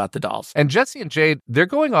don't know about the dolls. And Jesse and Jade, they're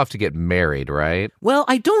going off to get married, right? Well,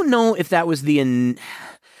 I don't know if that was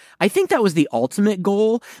I think that was the ultimate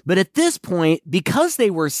goal, but at this point, because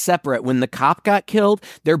they were separate when the cop got killed,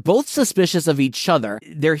 they're both suspicious of each other.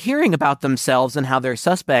 They're hearing about themselves and how they're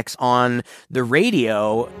suspects on the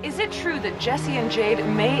radio. Is it true that Jesse and Jade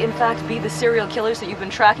may in fact be the serial killers that you've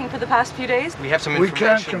been tracking for the past few days? We have some We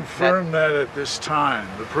information. can't confirm that at this time.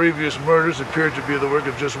 The previous murders appeared to be the work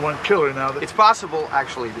of just one killer. Now It's possible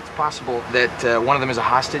that one of them is a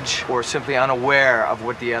hostage or simply unaware of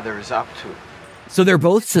what the other is up to. So they're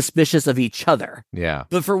both suspicious of each other. Yeah.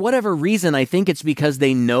 But for whatever reason, I think it's because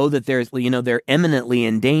they know that they're imminently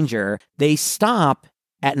in danger. They stop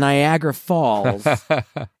at Niagara Falls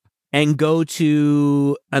and go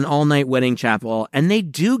to an all-night wedding chapel, and they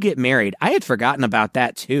do get married. I had forgotten about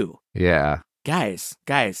that too. Yeah. Guys,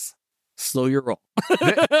 slow your roll.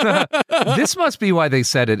 This must be why they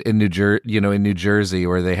said it in New Jersey,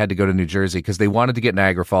 or they had to go to New Jersey because they wanted to get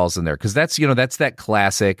Niagara Falls in there. Because that's that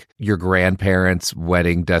classic your grandparents'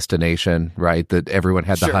 wedding destination, right? That everyone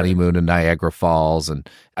had the honeymoon in Niagara Falls. And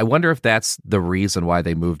I wonder if that's the reason why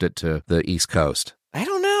they moved it to the East Coast. I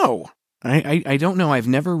don't know. I don't know. I've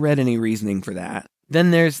never read any reasoning for that.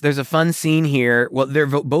 Then there's a fun scene here. Well, they're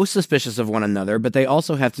both suspicious of one another, but they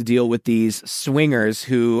also have to deal with these swingers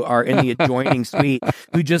who are in the adjoining suite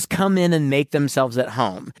who just come in and make themselves at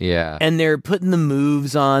home. Yeah. And they're putting the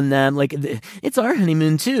moves on them. Like, it's our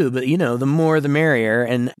honeymoon too, but the more the merrier.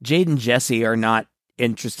 And Jade and Jesse are not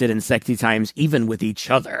interested in sexy times even with each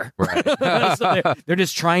other. Right. So they're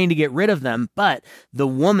just trying to get rid of them. But the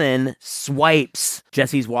woman swipes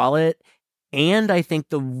Jesse's wallet and I think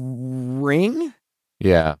the ring.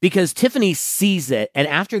 Yeah. Because Tiffany sees it, and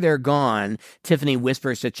after they're gone, Tiffany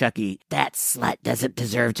whispers to Chucky, "That slut doesn't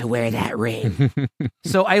deserve to wear that ring."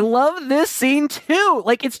 So I love this scene too.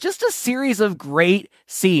 Like, it's just a series of great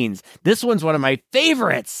scenes. This one's one of my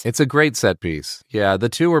favorites. It's a great set piece. Yeah, the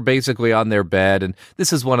two are basically on their bed, and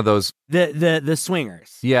this is one of those... The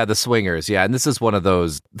swingers. Yeah, the swingers, yeah. And this is one of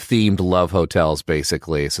those themed love hotels,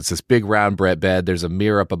 basically. So it's this big round bed. There's a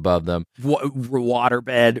mirror up above them. Water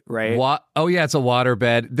bed, right? Oh, yeah, it's a water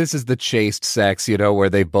bed. This is the chaste sex, where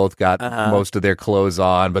they've both got most of their clothes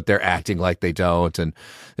on, but they're acting like they don't, and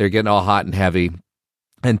they're getting all hot and heavy.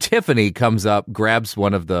 And Tiffany comes up, grabs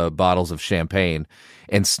one of the bottles of champagne,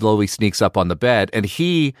 and slowly sneaks up on the bed. And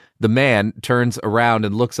he, the man, turns around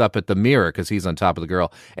and looks up at the mirror because he's on top of the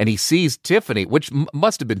girl. And he sees Tiffany, which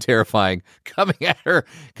must have been terrifying, coming at her,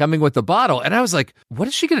 coming with the bottle. And I was like, what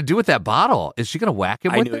is she going to do with that bottle? Is she going to whack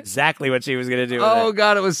him with it? I knew exactly what she was going to do with it. Oh,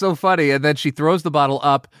 God, it was so funny. And then she throws the bottle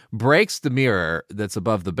up, breaks the mirror that's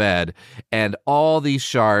above the bed, and all these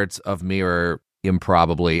shards of mirror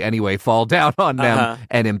improbably anyway fall down on them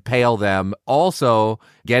and impale them, also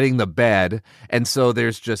getting the bed. And so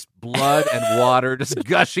there's just blood and water just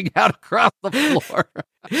gushing out across the floor.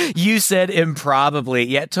 You said improbably.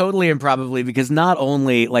 Yeah, totally improbably, because not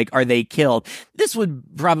only are they killed, this would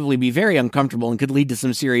probably be very uncomfortable and could lead to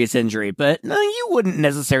some serious injury, but no, you wouldn't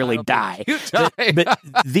necessarily die. But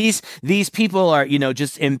these people are,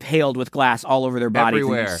 just impaled with glass all over their bodies.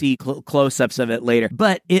 Everywhere. And you see close-ups of it later.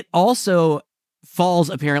 But it also falls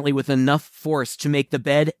apparently with enough force to make the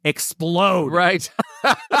bed explode. Right.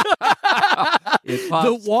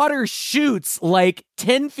 The water shoots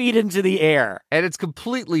 10 feet into the air. And it's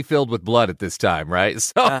completely filled with blood at this time, right?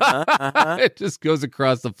 So it just goes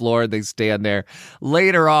across the floor and they stand there.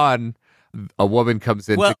 Later on, a woman comes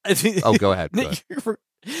in. Go ahead.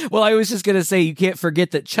 Well, I was just going to say, you can't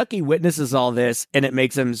forget that Chucky witnesses all this, and it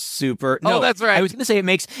makes him super... No, that's right. I was going to say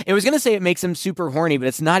it makes him super horny, but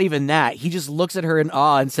it's not even that. He just looks at her in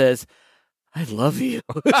awe and says, "I love you."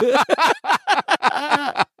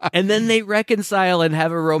 And then they reconcile and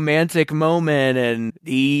have a romantic moment, and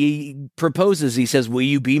he proposes. He says, "Will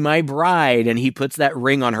you be my bride?" And he puts that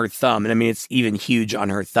ring on her thumb, and I mean, it's even huge on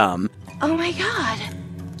her thumb. Oh my God.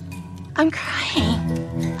 I'm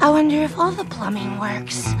crying. I wonder if all the plumbing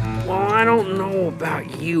works. Well, I don't know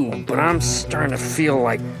about you, but I'm starting to feel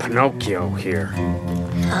like Pinocchio here.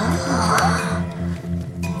 Oh.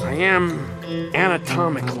 I am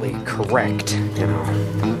anatomically correct,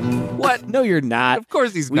 What? No, you're not. Of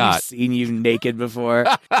course he's We've not. Seen you naked before.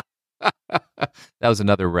 That was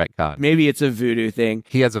another retcon. Maybe it's a voodoo thing.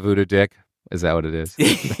 He has a voodoo dick. Is that what it is?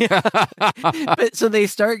 But so they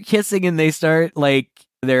start kissing and they start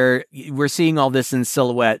we're seeing all this in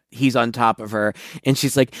silhouette. He's on top of her and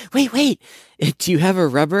she's like, wait, do you have a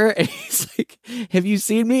rubber? And he's like, have you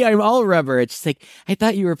seen me? I'm all rubber. And she's like, I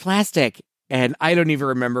thought you were plastic. And I don't even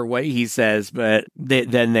remember what he says, but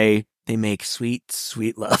then they make sweet,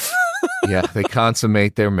 sweet love. Yeah, they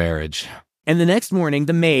consummate their marriage. And the next morning,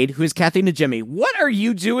 the maid, who is Kathy Najimy, what are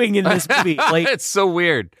you doing in this movie? It's so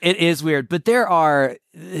weird. It is weird, but there are...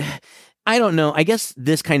 I don't know. I guess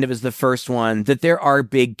this kind of is the first one that there are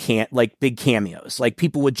big cameos.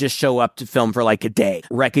 People would just show up to film for a day.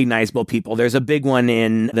 Recognizable people. There's a big one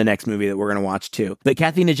in the next movie that we're going to watch too. But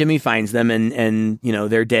Kathy Najimy finds them and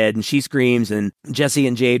they're dead and she screams and Jesse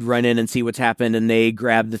and Jade run in and see what's happened and they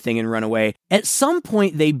grab the thing and run away. At some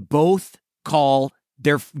point, they both call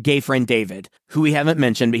their gay friend David, who we haven't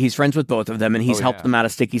mentioned, but he's friends with both of them and he's helped them out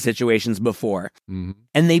of sticky situations before. Mm-hmm.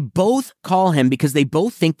 And they both call him because they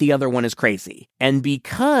both think the other one is crazy. And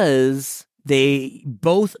because they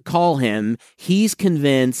both call him, he's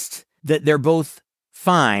convinced that they're both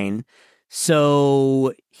fine.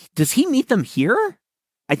 So does he meet them here?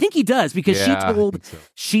 I think he does because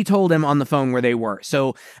she told him on the phone where they were.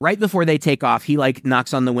 So right before they take off, he like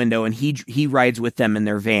knocks on the window and he rides with them in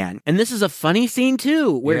their van. And this is a funny scene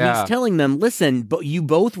too, where he's telling them, listen, but you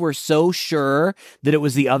both were so sure that it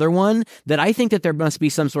was the other one that I think that there must be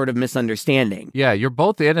some sort of misunderstanding. Yeah, you're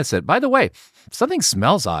both innocent. By the way, something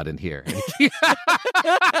smells odd in here.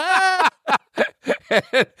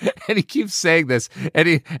 And he keeps saying this,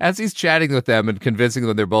 and as he's chatting with them and convincing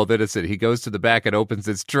them they're both innocent, he goes to the back and opens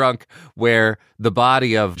his trunk where the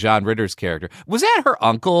body of John Ritter's character, was that her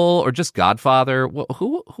uncle or just godfather?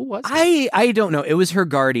 Who was it? I don't know. It was her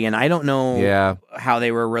guardian. I don't know how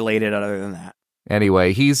they were related other than that.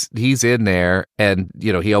 Anyway, he's in there, and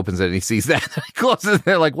he opens it and he sees that. He closes it.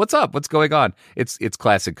 They're like, "What's up? What's going on?" It's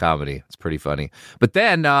classic comedy. It's pretty funny. But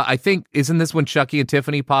then I think isn't this when Chucky and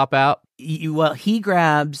Tiffany pop out? Well, he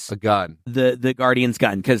grabs a gun, the guardian's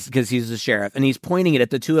gun, because he's the sheriff, and he's pointing it at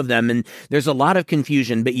the two of them, and there's a lot of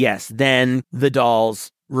confusion. But yes, then the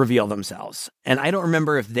dolls reveal themselves, and I don't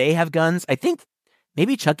remember if they have guns. I think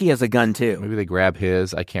maybe Chucky has a gun too. Maybe they grab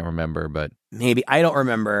his. I can't remember, but maybe. I don't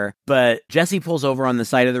remember. But Jesse pulls over on the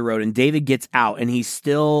side of the road and David gets out and he's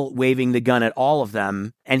still waving the gun at all of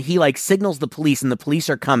them. And he like signals the police and the police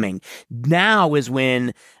are coming. Now is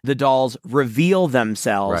when the dolls reveal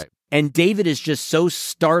themselves. Right. And David is just so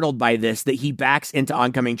startled by this that he backs into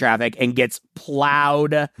oncoming traffic and gets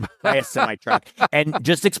plowed by a semi-truck and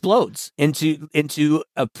just explodes into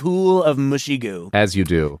a pool of mushy goo. As you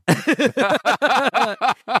do.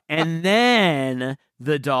 And then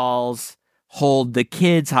the dolls hold the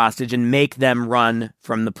kids hostage and make them run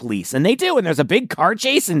from the police. And they do. And there's a big car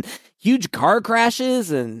chase and huge car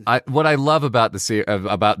crashes. And what I love about the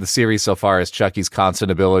series so far is Chucky's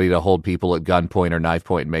constant ability to hold people at gunpoint or knife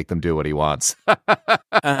point and make them do what he wants.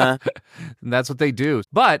 And that's what they do.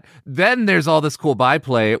 But then there's all this cool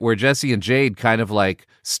byplay where Jesse and Jade kind of like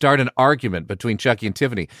start an argument between Chucky and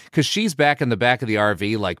Tiffany because she's back in the back of the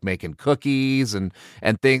RV like making cookies and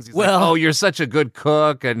things. He's like, oh, you're such a good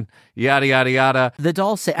cook and yada, yada, yada. The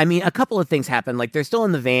dolls say, I mean, a couple of things happen. Like they're still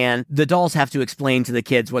in the van. The dolls have to explain to the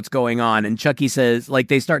kids what's going on. And Chucky says, like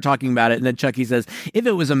they start talking about it. And then Chucky says, if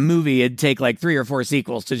it was a movie, it'd take like 3 or 4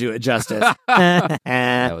 sequels to do it justice.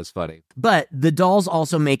 That was funny. But the dolls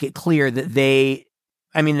also make it clear that they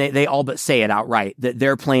all but say it outright, that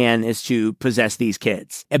their plan is to possess these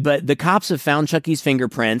kids. But the cops have found Chucky's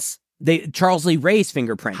fingerprints. Charles Lee Ray's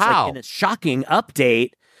fingerprints. How? Like in a shocking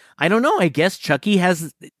update. I don't know. I guess Chucky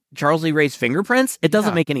has Charles Lee Ray's fingerprints. It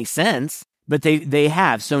doesn't make any sense, but they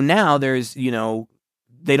have. So now there's,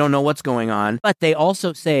 they don't know what's going on, but they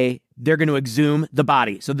also say they're going to exhume the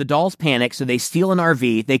body. So the dolls panic. So they steal an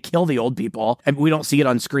RV. They kill the old people. And we don't see it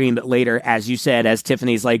on screen, but later, as you said, as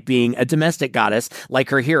Tiffany's like being a domestic goddess, like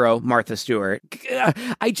her hero, Martha Stewart.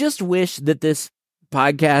 I just wish that this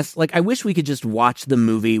podcast, like, I wish we could just watch the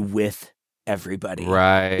movie with everybody.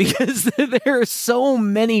 Right. Because there are so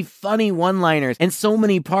many funny one-liners and so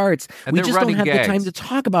many parts. And we just don't have the time to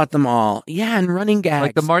talk about them all. Yeah, and running gags.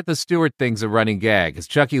 Like the Martha Stewart thing's a running gag. Because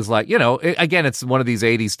Chucky's like, again, it's one of these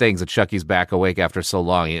 80s things that Chucky's back awake after so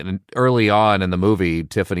long. And early on in the movie,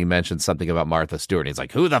 Tiffany mentioned something about Martha Stewart. And he's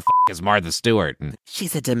like, who the is Martha Stewart? And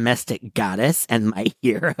she's a domestic goddess and my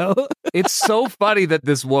hero. It's so funny that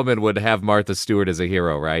this woman would have Martha Stewart as a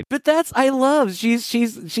hero, right? But I love.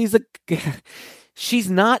 She's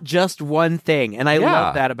not just one thing, and I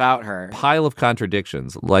love that about her. Pile of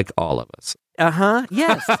contradictions, like all of us.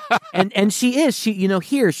 Yes. and she is.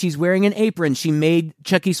 Here she's wearing an apron. She made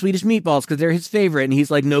Chucky Swedish meatballs because they're his favorite, and he's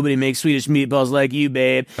like, nobody makes Swedish meatballs like you,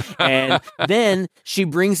 babe. And then she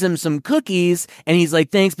brings him some cookies, and he's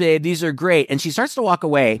like, thanks, babe, these are great. And she starts to walk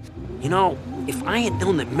away. If I had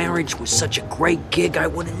known that marriage was such a great gig, I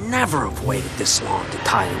would have never have waited this long to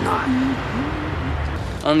tie the knot.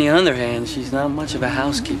 On the other hand, she's not much of a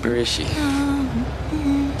housekeeper, is she?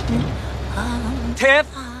 Tiff?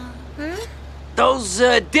 Those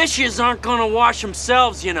dishes aren't gonna wash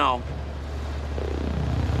themselves, You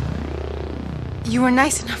were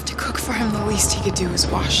nice enough to cook for him. The least he could do was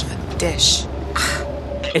wash a dish.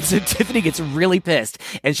 And so Tiffany gets really pissed,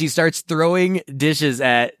 and she starts throwing dishes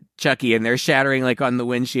at Chucky, and they're shattering like on the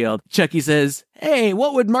windshield. Chucky says, hey,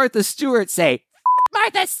 what would Martha Stewart say?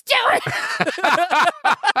 Martha Stewart!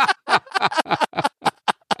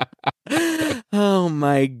 Oh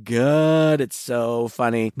my God, it's so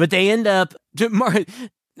funny. But they end up...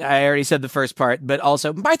 I already said the first part, but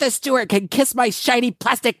also, Martha Stewart can kiss my shiny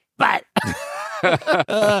plastic butt.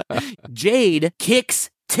 Jade kicks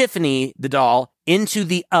Tiffany, the doll, into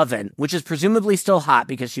the oven, which is presumably still hot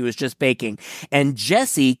because she was just baking. And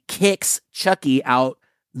Jesse kicks Chucky out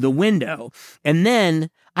the window. And then,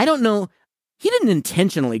 I don't know... he didn't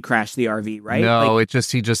intentionally crash the RV, right? No, he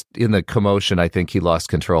just in the commotion, I think he lost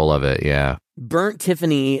control of it. Yeah. Burnt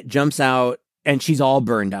Tiffany jumps out and she's all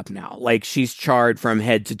burned up now. Like she's charred from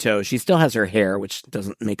head to toe. She still has her hair, which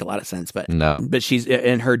doesn't make a lot of sense, but she's,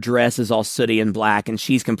 and her dress is all sooty and black and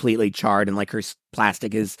she's completely charred and like her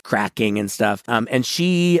plastic is cracking and stuff. And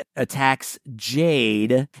she attacks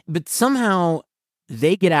Jade, but somehow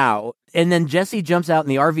they get out. And then Jesse jumps out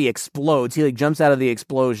and the RV explodes. He like jumps out of the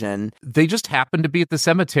explosion. They just happen to be at the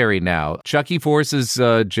cemetery now. Chucky forces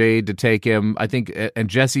Jade to take him, I think, and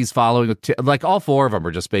Jesse's following. Like all four of them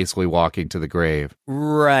are just basically walking to the grave.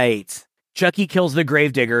 Right. Chucky kills the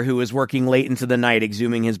gravedigger who was working late into the night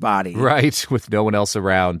exhuming his body. Right. With no one else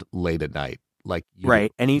around late at night. Like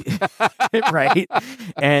right. And he right.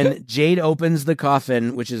 And Jade opens the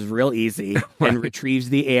coffin, which is real easy, and retrieves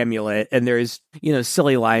the amulet. And there's,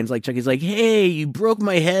 silly lines like Chucky's like, "Hey, you broke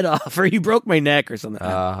my head off," or "You broke my neck," or something.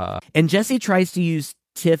 And Jesse tries to use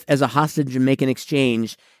Tiff as a hostage and make an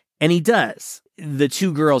exchange, and he does. The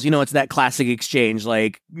two girls, it's that classic exchange,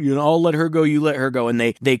 like, I'll let her go, you let her go, and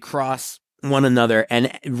they cross one another.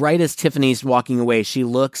 And right as Tiffany's walking away, she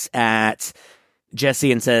looks at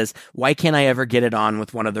Jesse and says, "Why can't I ever get it on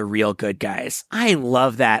with one of the real good guys?" I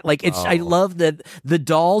love that. Like I love that the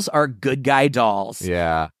dolls are good guy dolls.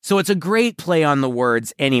 Yeah. So it's a great play on the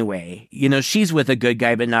words anyway. She's with a good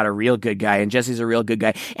guy, but not a real good guy. And Jesse's a real good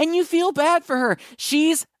guy. And you feel bad for her.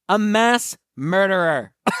 She's a mass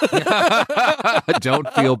murderer.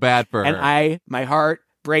 Don't feel bad for her. And my heart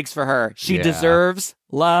breaks for her. She deserves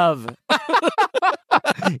love.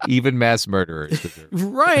 Even mass murderers deserve.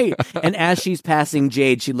 Right. And as she's passing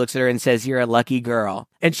Jade, she looks at her and says, "You're a lucky girl."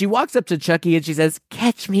 And she walks up to Chucky and she says,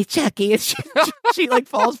 "Catch me, Chucky." And she like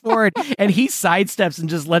falls forward and he sidesteps and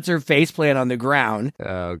just lets her face plant on the ground.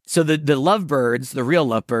 So the lovebirds, the real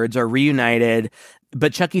lovebirds, are reunited.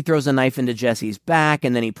 But Chucky throws a knife into Jesse's back,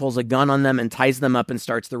 and then he pulls a gun on them and ties them up and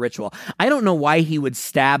starts the ritual. I don't know why he would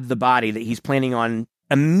stab the body that he's planning on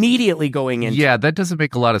immediately going into. Yeah, that doesn't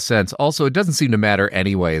make a lot of sense. Also, it doesn't seem to matter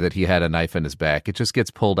anyway that he had a knife in his back. It just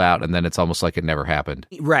gets pulled out, and then it's almost like it never happened.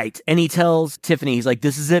 Right. And he tells Tiffany, he's like,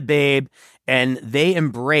 "This is it, babe." And they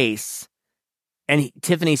embrace. And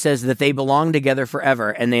Tiffany says that they belong together forever,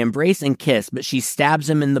 and they embrace and kiss, but she stabs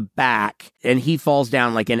him in the back, and he falls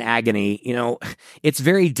down like in agony. It's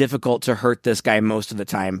very difficult to hurt this guy most of the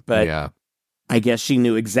time, but yeah. I guess she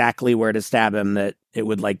knew exactly where to stab him, that it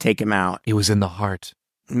would like take him out. It was in the heart.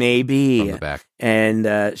 Maybe. From the back.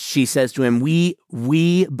 And she says to him,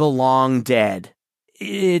 we belong dead.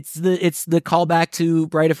 It's the callback to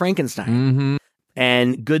Bride of Frankenstein. Mm-hmm.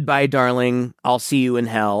 And "Goodbye, darling, I'll see you in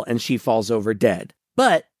hell." And she falls over dead.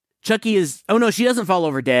 But Chucky is, oh no, she doesn't fall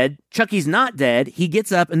over dead. Chucky's not dead. He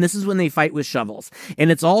gets up, and this is when they fight with shovels.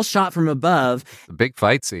 And it's all shot from above. A big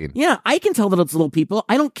fight scene. Yeah, I can tell that it's little people.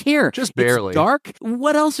 I don't care. Just barely. It's dark.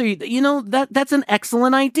 What else are you, that's an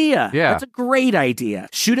excellent idea. Yeah. That's a great idea.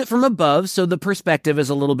 Shoot it from above so the perspective is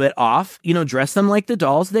a little bit off. Dress them like the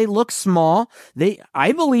dolls. They look small.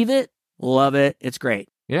 I believe it. Love it. It's great.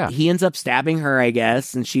 Yeah. He ends up stabbing her, I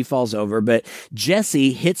guess, and she falls over. But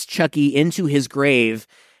Jesse hits Chucky into his grave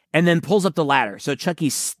and then pulls up the ladder. So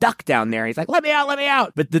Chucky's stuck down there. He's like, "Let me out, let me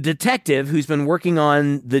out." But the detective who's been working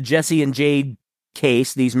on the Jesse and Jade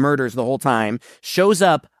case, these murders the whole time, shows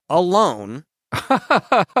up alone.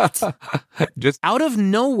 Just out of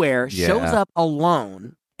nowhere, shows up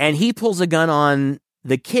alone. And he pulls a gun on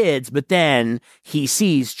the kids, but then he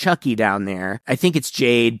sees Chucky down there. I think it's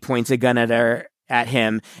Jade, points a gun at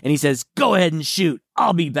him, and he says, "Go ahead and shoot.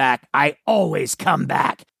 I'll be back. I always come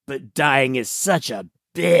back. But dying is such a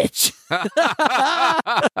bitch."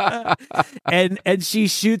 and she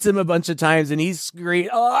shoots him a bunch of times, and he's screaming,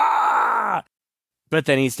 "Ah!" But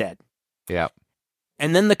then he's dead. Yeah.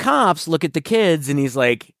 And then the cops look at the kids, and he's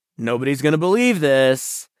like, "Nobody's going to believe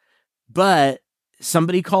this." But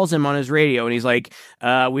somebody calls him on his radio, and he's like,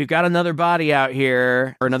 "We've got another body out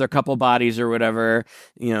here, or another couple bodies or whatever,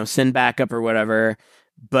 send backup or whatever.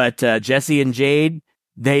 But Jesse and Jade,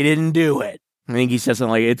 they didn't do it." I think he says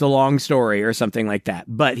something like, "It's a long story," or something like that.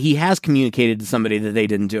 But he has communicated to somebody that they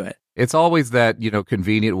didn't do it. It's always that,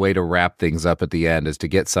 convenient way to wrap things up at the end, is to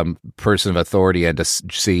get some person of authority and to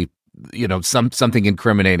see, something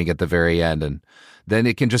incriminating at the very end. And then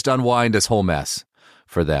it can just unwind this whole mess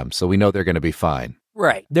for them. So we know they're going to be fine.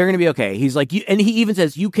 Right. They're going to be okay. He's like, and he even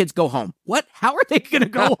says, you kids go home. What? How are they going to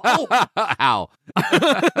go home? How?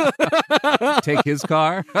 Take his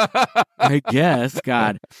car? I guess,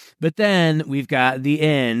 God. But then we've got the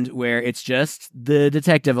end where it's just the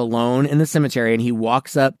detective alone in the cemetery, and he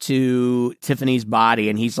walks up to Tiffany's body,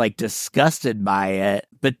 and he's like disgusted by it.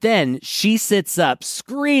 But then she sits up,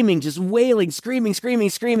 screaming, just wailing,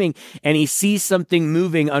 screaming, and he sees something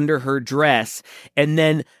moving under her dress, and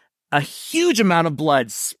then a huge amount of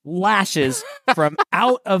blood splashes from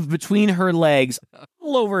out of between her legs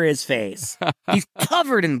all over his face. He's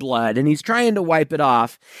covered in blood, and he's trying to wipe it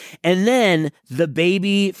off. And then the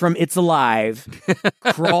baby from It's Alive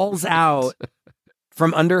crawls out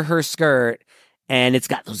from under her skirt, and it's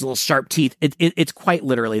got those little sharp teeth. It's quite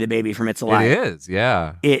literally the baby from It's Alive. It is,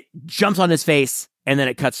 yeah. It jumps on his face, and then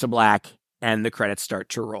it cuts to black, and the credits start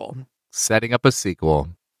to roll. Setting up a sequel.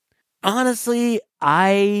 Honestly,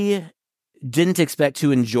 I didn't expect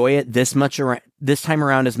to enjoy it this time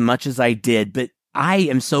around as much as I did, but I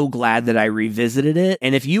am so glad that I revisited it.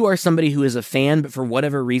 And if you are somebody who is a fan, but for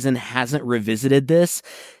whatever reason hasn't revisited this,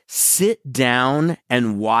 sit down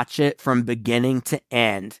and watch it from beginning to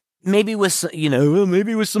end. Maybe with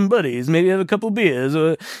some buddies, maybe have a couple beers,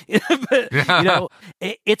 but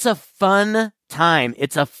it's a fun time.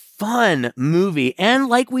 It's a fun movie. And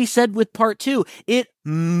like we said with part 2, it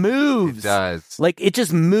moves. It does. Like, it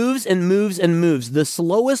just moves and moves and moves. The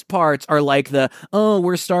slowest parts are like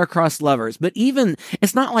we're star-crossed lovers. But even,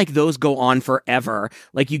 it's not like those go on forever.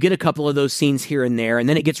 Like, you get a couple of those scenes here and there, and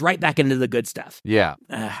then it gets right back into the good stuff. Yeah.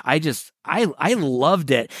 I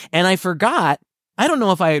loved it. And I forgot, I don't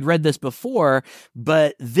know if I had read this before,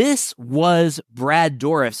 but this was Brad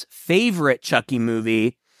Dourif's favorite Chucky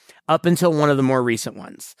movie up until one of the more recent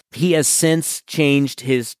ones. He has since changed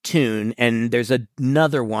his tune, and there's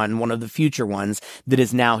another one of the future ones, that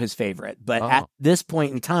is now his favorite. But at this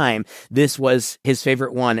point in time, this was his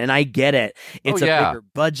favorite one, and I get it. It's a bigger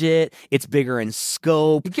budget. It's bigger in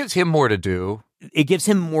scope. It gives him more to do. It gives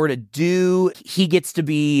him more to do. He gets to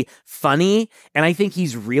be funny, and I think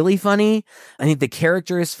he's really funny. I think the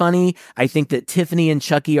character is funny. I think that Tiffany and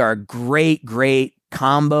Chucky are a great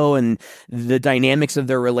combo, and the dynamics of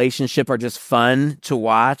their relationship are just fun to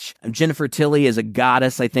watch. Jennifer Tilly is a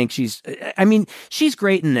goddess. I think she's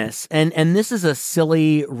great in this. And this is a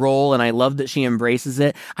silly role, and I love that she embraces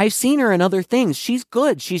it. I've seen her in other things. She's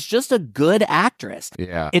good. She's just a good actress.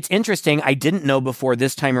 Yeah. It's interesting. I didn't know before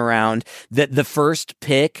this time around that the first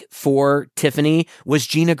pick for Tiffany was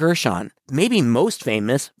Gina Gershon, maybe most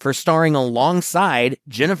famous for starring alongside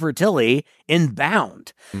Jennifer Tilly in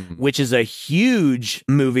Bound, which is a huge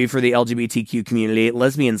movie for the LGBTQ community.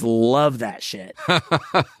 Lesbians love that shit.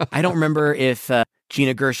 I don't remember if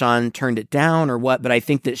Gina Gershon turned it down or what, but I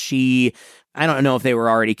think that I don't know if they were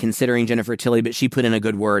already considering Jennifer Tilly, but she put in a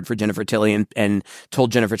good word for Jennifer Tilly and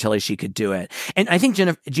told Jennifer Tilly she could do it. And I think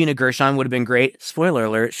Gina Gershon would have been great. Spoiler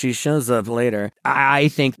alert, she shows up later. I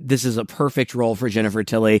think this is a perfect role for Jennifer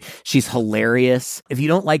Tilly. She's hilarious. If you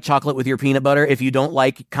don't like chocolate with your peanut butter, if you don't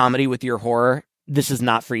like comedy with your horror, this is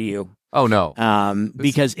not for you. Oh, no.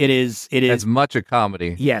 Because it is as much a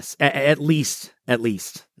comedy. Yes, at least.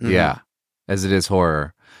 Mm-hmm. Yeah, as it is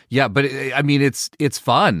horror. Yeah, but it's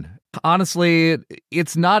fun. Honestly,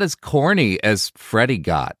 it's not as corny as Freddy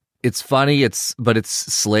got. It's funny, but it's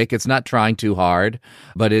slick. It's not trying too hard,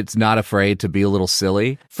 but it's not afraid to be a little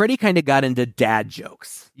silly. Freddy kind of got into dad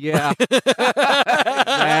jokes. Yeah.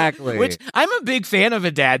 Exactly. Which I'm a big fan of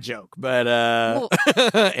a dad joke, but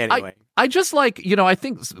anyway. I just like, I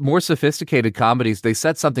think more sophisticated comedies, they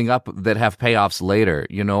set something up that have payoffs later.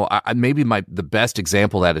 Maybe the best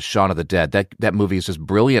example of that is Shaun of the Dead. That movie is just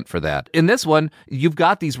brilliant for that. In this one, you've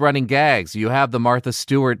got these running gags. You have the Martha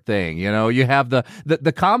Stewart thing. You have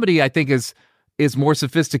the comedy, I think, is more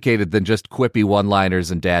sophisticated than just quippy one-liners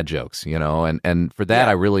and dad jokes, and for that,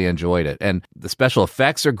 I really enjoyed it. And the special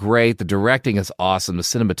effects are great. The directing is awesome. The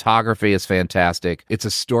cinematography is fantastic. It's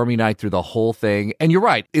a stormy night through the whole thing. And you're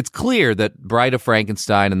right. It's clear that Bride of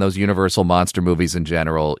Frankenstein and those Universal monster movies in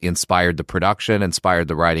general inspired the production, inspired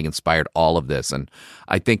the writing, inspired all of this. And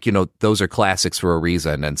I think, those are classics for a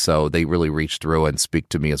reason. And so they really reached through and speak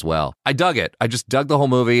to me as well. I dug it. I just dug the whole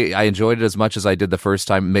movie. I enjoyed it as much as I did the first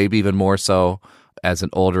time, maybe even more so as an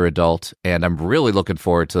older adult, and I'm really looking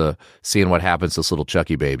forward to seeing what happens to this little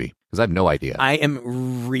Chucky baby, because I have no idea. I am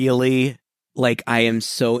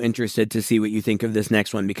so interested to see what you think of this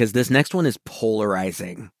next one, because this next one is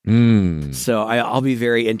polarizing. So I'll be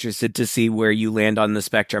very interested to see where you land on the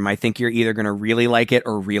spectrum. I think you're either going to really like it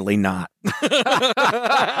or really not.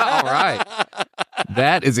 All right.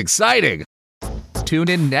 That is exciting. tune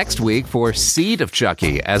in next week for Seed of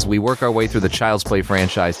Chucky as we work our way through the Child's Play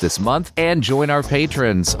franchise this month, and join our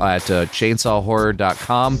patrons at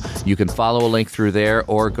chainsawhorror.com. You can follow a link through there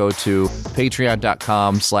or go to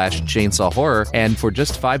patreon.com/chainsawhorror. And for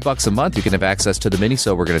just $5 a month, you can have access to the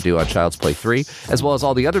minisode we're going to do on Child's Play 3, as well as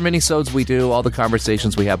all the other minisodes we do, all the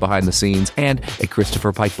conversations we have behind the scenes, and a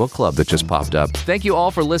Christopher Pike book club that just popped up. Thank you all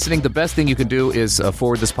for listening. The best thing you can do is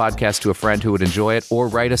forward this podcast to a friend who would enjoy it, or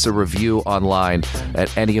write us a review online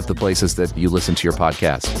at any of the places that you listen to your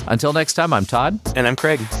podcast. Until next time, I'm Todd. And I'm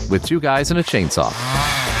Craig. With two guys and a chainsaw.